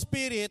Holy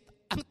Spirit,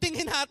 ang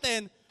tingin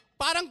natin,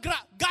 parang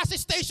gas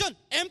station.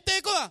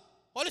 Empty ko ah.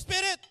 Holy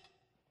Spirit.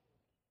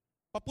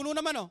 Papuno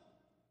naman oh.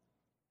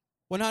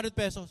 100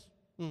 pesos.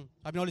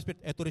 Sabi ng Holy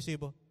Spirit, eto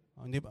resibo.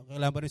 Hindi ba?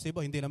 Kailangan ba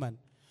resibo? Hindi naman.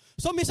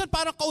 So minsan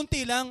parang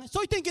kaunti lang. So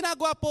ito yung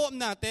ginagawa po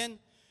natin.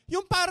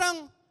 Yung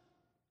parang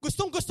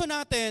gustong-gusto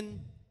natin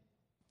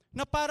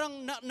na parang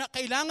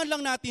kailangan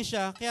lang natin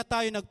siya kaya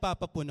tayo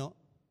nagpapapuno.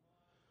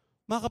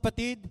 Mga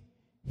kapatid,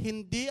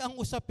 hindi ang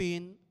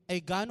usapin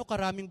ay gaano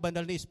karaming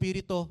banal na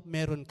espiritu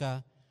meron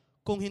ka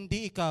kung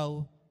hindi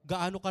ikaw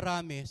gaano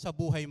karami sa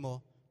buhay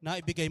mo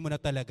na ibigay mo na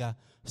talaga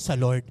sa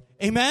Lord.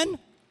 Amen?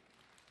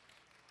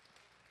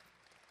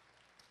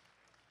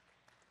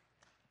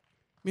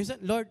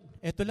 Minsan, Lord,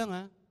 eto lang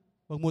ha.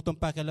 Huwag mo itong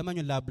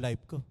pakialaman yung love life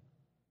ko.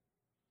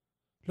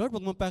 Lord, huwag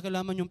mo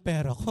pakialaman yung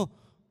pera ko.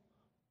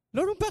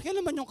 Lord, huwag mo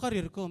pakialaman yung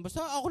karir ko. Basta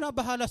ako na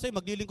bahala sa'yo,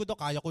 maglilingkod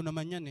ako, kaya ko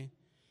naman yan eh.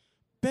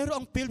 Pero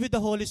ang filled with the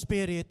Holy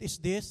Spirit is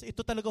this,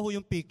 ito talaga ho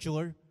yung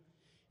picture.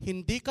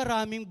 Hindi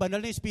karaming banal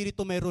na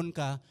espiritu meron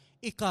ka,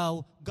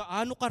 ikaw,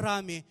 gaano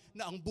karami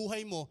na ang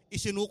buhay mo,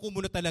 isinuko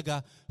mo na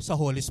talaga sa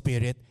Holy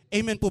Spirit.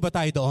 Amen po ba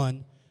tayo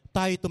doon?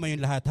 Tayo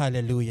tumayon lahat.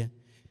 Hallelujah.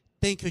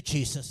 Thank you,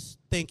 Jesus.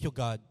 Thank you,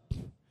 God.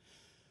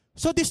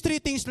 So these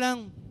 3 things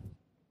lang.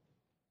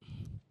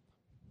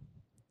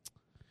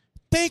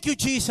 Thank you,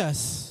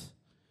 Jesus.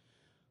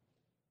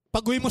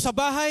 Pag-uwi mo sa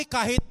bahay,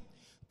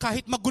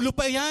 kahit magulo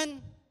pa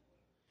yan,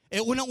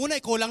 unang-una,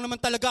 ikaw lang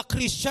naman talaga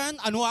Christian.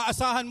 Ano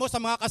aasahan mo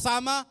sa mga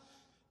kasama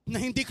na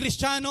hindi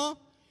Kristiyano?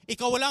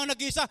 Ikaw lang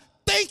nag-iisa.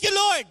 Thank you,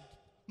 Lord!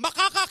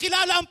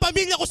 Makakakilala ang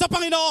pamilya ko sa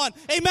Panginoon.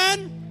 Amen?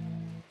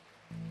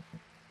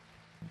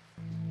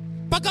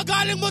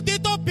 Pagkagaling mo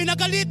dito,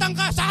 pinagalitan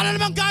ka. Saan na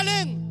naman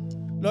galing?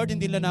 Lord,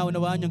 hindi nila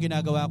naunawaan yung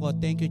ginagawa ko.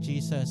 Thank you,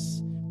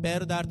 Jesus.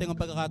 Pero darating ang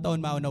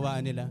pagkakataon,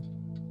 maunawaan nila.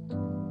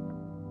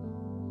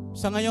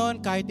 Sa ngayon,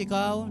 kahit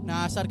ikaw,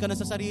 naasar ka na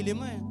sa sarili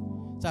mo eh.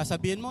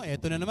 Sasabihin mo,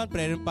 eto na naman,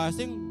 prayer and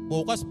fasting,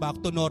 bukas, back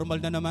to normal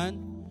na naman.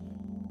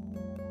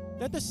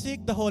 Let us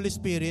seek the Holy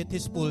Spirit,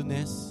 His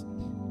fullness.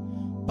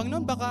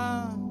 Panginoon,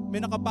 baka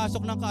may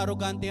nakapasok ng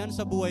kaarogantehan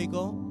sa buhay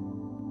ko.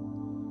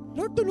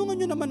 Lord, tulungan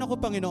niyo naman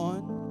ako,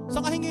 Panginoon.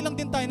 Saka hingi lang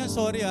din tayo ng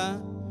sorry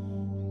ah.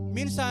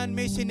 Minsan,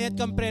 may sinet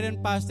kang prayer and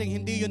fasting,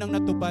 hindi yun ang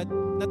natupad.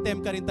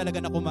 Na-tempt ka rin talaga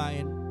na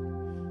kumain.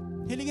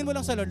 Hilingin mo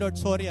lang sa Lord, Lord,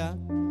 sorry ah.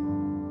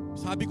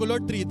 Sabi ko,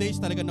 Lord, 3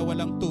 days talaga na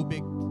walang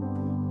tubig.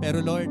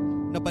 Pero Lord,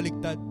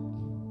 nabaligtad.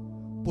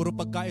 Puro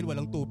pagkain,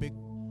 walang tubig.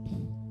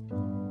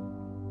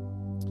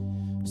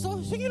 So,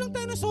 sige lang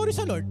tayo na sorry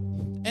sa Lord.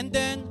 And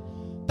then,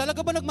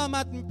 talaga ba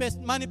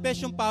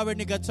nagmamanifest yung power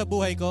ni God sa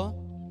buhay ko?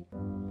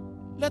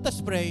 Let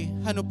us pray.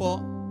 Ano po?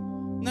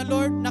 Na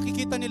Lord,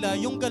 nakikita nila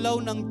yung galaw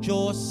ng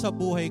Diyos sa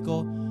buhay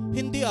ko.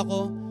 Hindi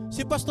ako.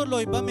 Si Pastor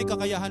Lloyd ba may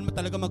kakayahan mo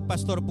talaga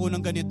magpastor po ng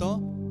ganito?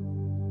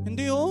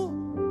 Hindi oh.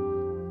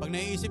 Pag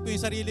naiisip ko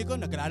yung sarili ko,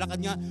 naglalakad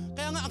nga.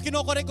 Kaya nga, ang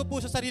kinokorek ko po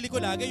sa sarili ko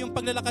lagi, yung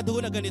paglalakad ho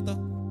na ganito.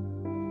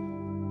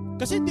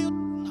 Kasi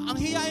ang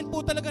hiyain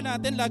po talaga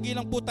natin, lagi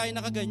lang po tayo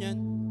nakaganyan.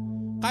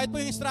 Kahit po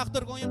yung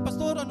instructor ko, yung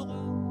pastor, ano ka?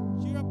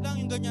 Cheer up lang,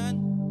 yung ganyan.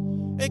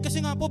 Kasi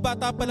nga po,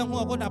 bata pa lang ho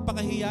ako,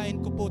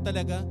 napakahiyain ko po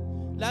talaga.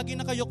 Lagi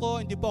na kayo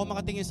ko, hindi po ako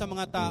makatingin sa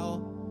mga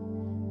tao.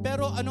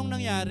 Pero anong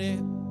nangyari?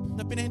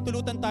 Na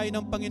pinahintulutan tayo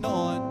ng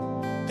Panginoon.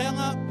 Kaya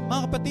nga,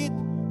 mga kapatid,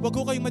 wag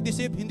ko kayong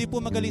madisip, hindi po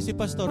magaling si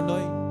Pastor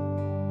Lloyd.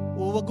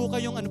 O wag ko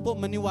kayong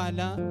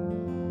maniwala.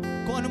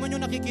 Kung ano man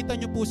yung nakikita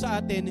nyo po sa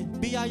atin,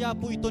 biyaya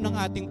po ito ng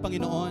ating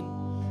Panginoon.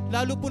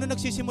 Lalo po na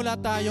nagsisimula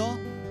tayo,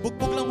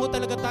 bugbog lang po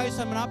talaga tayo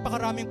sa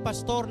napakaraming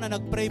pastor na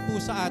nagpray po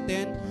sa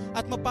atin.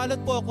 At mapalad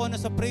po ako na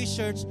sa Praise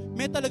Church,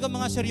 may talaga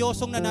mga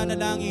seryosong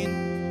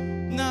nananalangin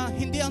na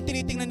hindi ang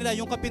tinitingnan nila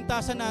yung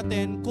kapintasan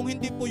natin, kung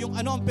hindi po yung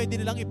ano ang pwede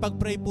nilang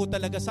ipag-pray po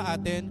talaga sa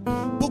atin.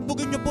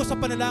 Bugbugin nyo po sa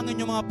panalangin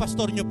yung mga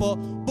pastor nyo po.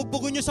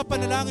 Bugbugin nyo sa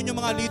panalangin yung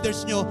mga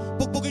leaders nyo.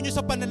 Bugbugin nyo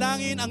sa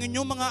panalangin ang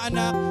inyong mga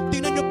anak.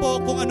 Tingnan nyo po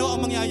kung ano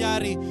ang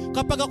mangyayari.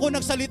 Kapag ako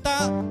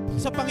nagsalita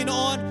sa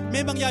Panginoon,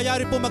 may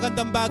mangyayari po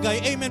magandang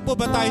bagay. Amen po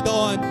ba tayo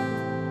doon?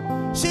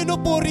 Sino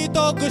po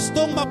rito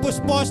gustong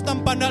mapuspos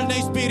ng banal na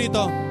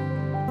espiritu?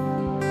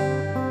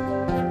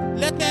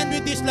 let me end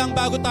with this lang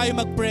bago tayo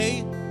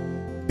mag-pray.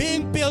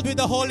 Being filled with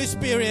the Holy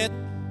Spirit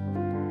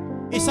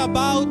is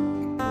about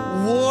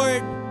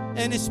Word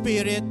and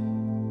Spirit.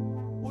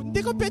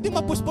 Hindi ka pwedeng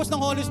mapuspos ng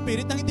Holy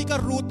Spirit nang hindi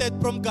ka rooted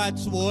from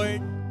God's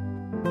Word.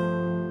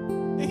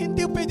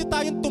 Hindi pwede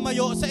tayong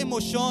tumayo sa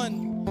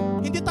emosyon.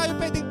 Hindi tayo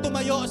pwedeng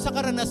tumayo sa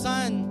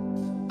karanasan.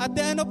 At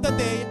the end of the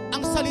day,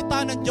 ang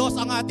salita ng Diyos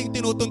ang ating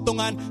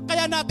tinutuntungan.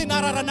 Kaya natin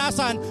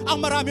nararanasan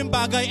ang maraming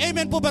bagay.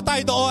 Amen po ba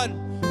tayo doon?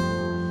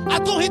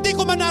 At kung hindi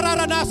ko man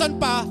nararanasan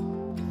pa,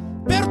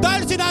 pero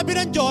dahil sinabi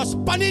ng Diyos,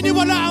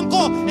 paniniwalaan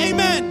ko.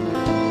 Amen.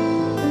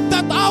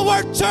 That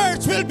our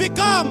church will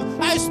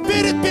become a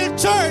Spirit-filled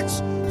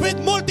church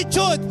with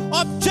multitude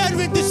of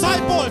genuine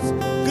disciples,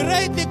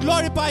 greatly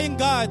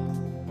glorifying God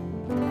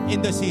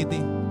in the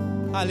city.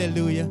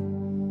 Hallelujah.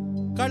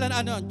 Carla,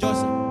 Diyos,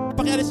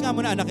 pakialis nga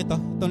muna anak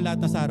itong lahat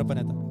na sa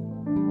harapan na ito.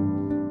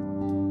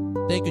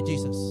 Thank you,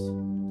 Jesus.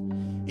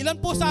 Ilan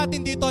po sa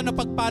atin dito na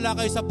pagpala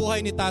kayo sa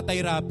buhay ni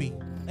Tatay Rapi?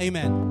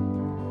 Amen.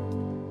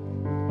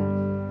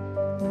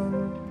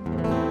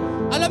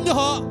 Alam nyo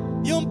ho,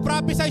 yung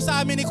prophesy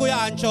sa amin ni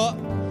Kuya Ancho,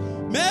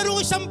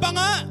 merong isang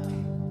banga,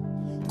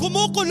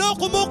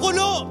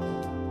 kumukulo,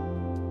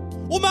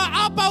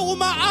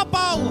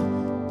 umaapaw.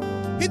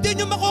 Hindi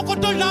nyo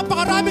makokontrol,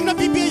 napakaraming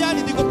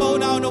nabibiyayan. Hindi ko pa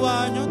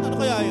unaunawaan yun. Ano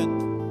kaya yun?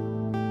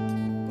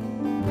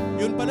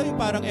 Yun pala yung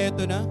parang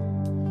eto na.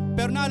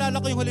 Pero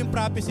naalala ko yung huling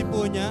prophecy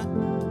po niya.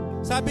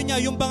 Sabi niya,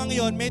 yung bangang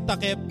yon may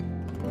takip.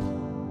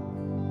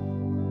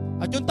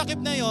 At yung takip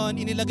na yon,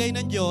 inilagay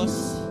ng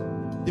Diyos.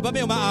 Di ba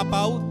may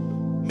umaapaw?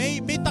 May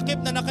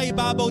takip na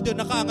nakaibabaw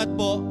doon, nakaangat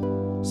po.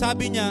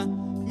 Sabi niya,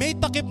 may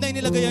takip na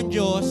inilagay ang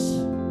Diyos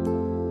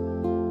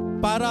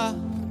para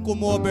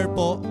kumover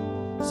po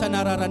sa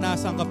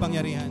nararanasang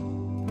kapangyarihan.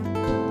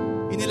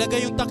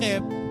 Inilagay yung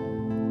takip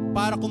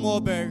para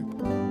kumover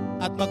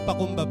at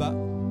magpakumbaba.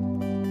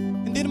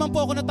 Hindi naman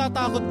po ako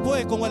natatakot po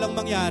kung walang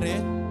mangyari.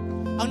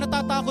 Ang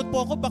natatakot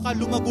po ako baka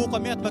lumago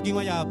kami at maging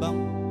mayabang.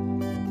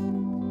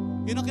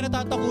 Yun ang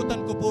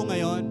kinatatakutan ko po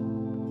ngayon.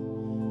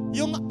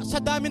 Yung sa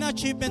dami na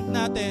achievement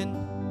natin,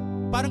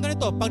 parang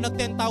ganito, pag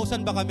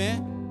nag-10,000 ba kami,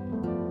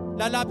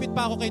 lalapit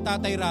pa ako kay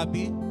Tatay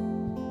Rapi.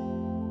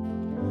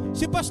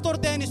 Si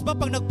Pastor Dennis ba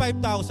pag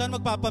nag-5,000,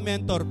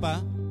 magpapamentor pa?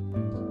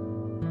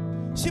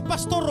 Si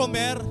Pastor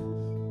Romer,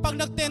 pag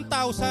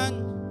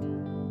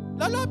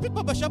nag-10,000, lalapit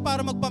pa ba siya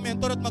para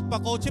magpamentor at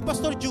magpa-coach? Si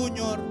Pastor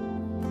Junior,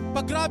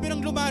 pag grabe ng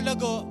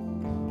lumalago,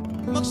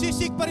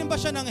 magsisik pa rin ba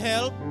siya ng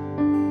help?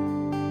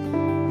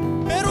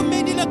 Pero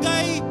may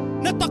nilagay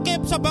na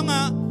takip sa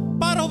banga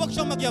para huwag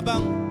siyang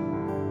magyabang.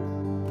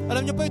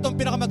 Alam niyo po itong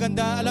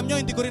pinakamaganda. Alam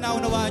niyo, hindi ko rin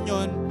naunawaan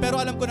yon. Pero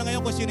alam ko na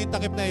ngayon kung sino yung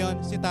takip na yon,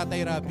 si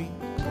Tatay Rapi.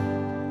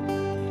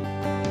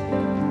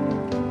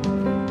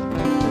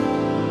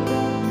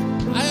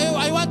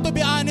 I want to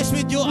be honest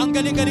with you, ang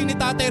galing-galing ni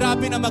Tatay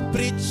Rapi na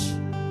mag-preach.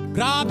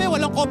 Grabe,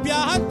 walang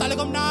kopyahan,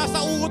 talagang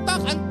nasa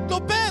utak, ang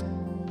lupit.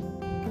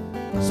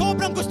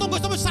 Sobrang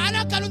gustong-gusto mo,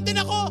 sana ganun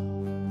din ako.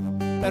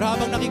 Pero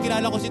habang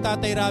nakikilala ko si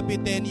Tatay Rapi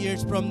 10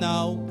 years from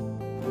now,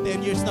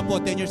 10 years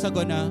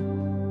ago na,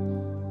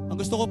 ang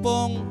gusto ko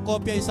pong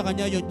kopyahin sa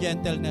kanya yung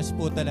gentleness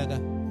po talaga.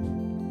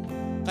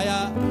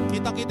 Kaya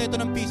kitang-kita ito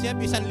ng PCF,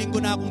 1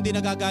 linggo na akong di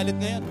nagagalit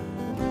ngayon.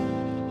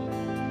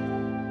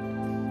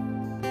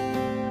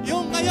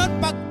 Yung ngayon,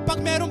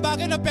 pag merong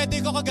bagay na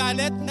pwede ko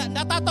kagalit,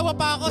 natatawa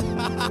pa ako.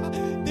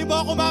 Di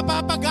mo ako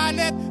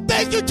mapapagalit.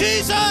 Thank you,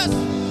 Jesus!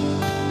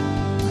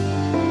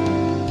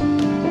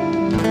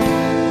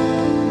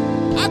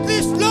 At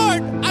least,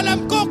 Lord,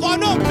 alam ko kung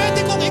ano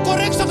pwede kong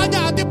i-correct sa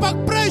Kanya at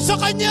ipag-pray sa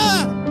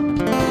Kanya.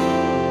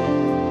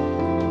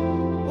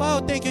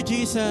 Wow, thank you,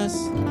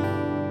 Jesus.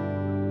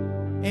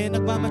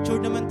 Nagmamature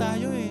naman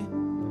tayo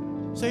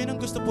So, yun ang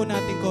gusto po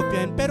natin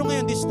kopyahin. Pero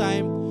ngayon, this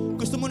time,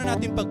 gusto muna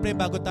natin pag-pray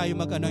bago tayo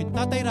mag-anoint.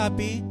 Tatay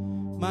Rapi,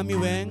 Mami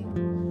Wen,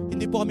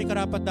 hindi po kami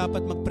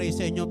karapat-dapat mag-pray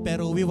sa inyo,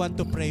 pero we want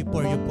to pray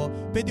for you po.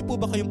 Pwede po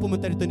ba kayong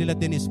pumunta rito nila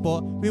Dennis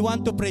po? We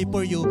want to pray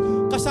for you.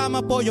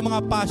 Kasama po yung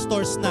mga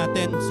pastors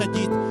natin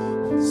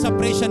sa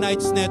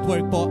Praisianites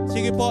Network po.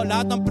 Sige po,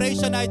 lahat ng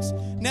Praisianites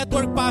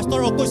Network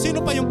pastor o kung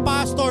sino pa yung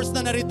pastors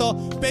na narito,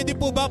 pwede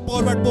po ba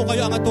forward po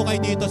kayo, angat po kayo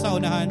dito sa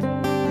unahan?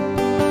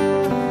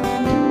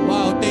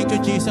 Wow, thank you,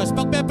 Jesus.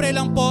 Pagpe-pray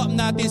lang po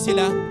natin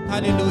sila.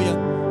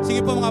 Hallelujah. Sige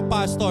po mga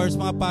pastors,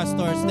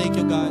 thank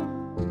you, God.